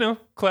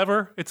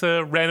 clever. It's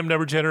a random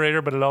number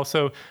generator, but it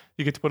also,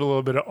 you get to put a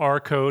little bit of R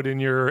code in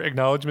your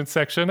acknowledgement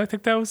section. I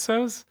think that was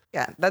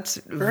yeah, that's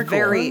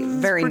very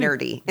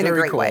nerdy in a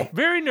great way.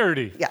 Very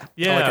nerdy. Yeah.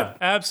 Yeah, I like it.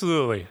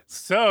 Absolutely.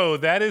 So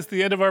that is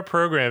the end of our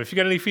program. If you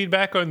got any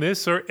feedback on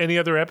this or any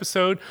other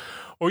episode,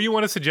 or you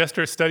want to suggest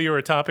a study or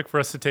a topic for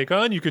us to take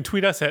on, you can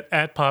tweet us at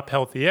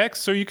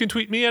PopHealthyX, or you can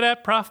tweet me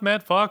at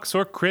ProfMattFox,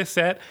 or Chris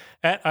at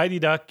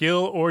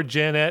ID.Gill, or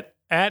Jen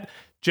at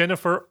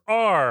Jennifer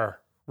R.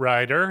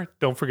 Ryder.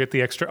 Don't forget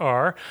the extra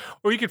R.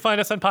 Or you can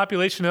find us on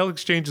Population Health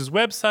Exchange's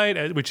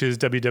website, which is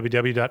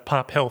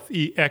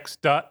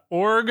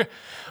www.pophealthex.org.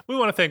 We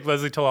want to thank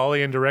Leslie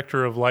Talalian,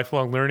 Director of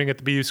Lifelong Learning at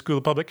the BU School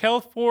of Public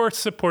Health, for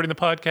supporting the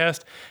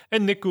podcast,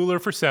 and Nick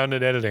Guler for sound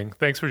and editing.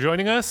 Thanks for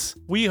joining us.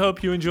 We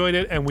hope you enjoyed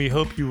it, and we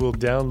hope you will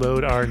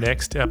download our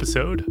next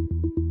episode.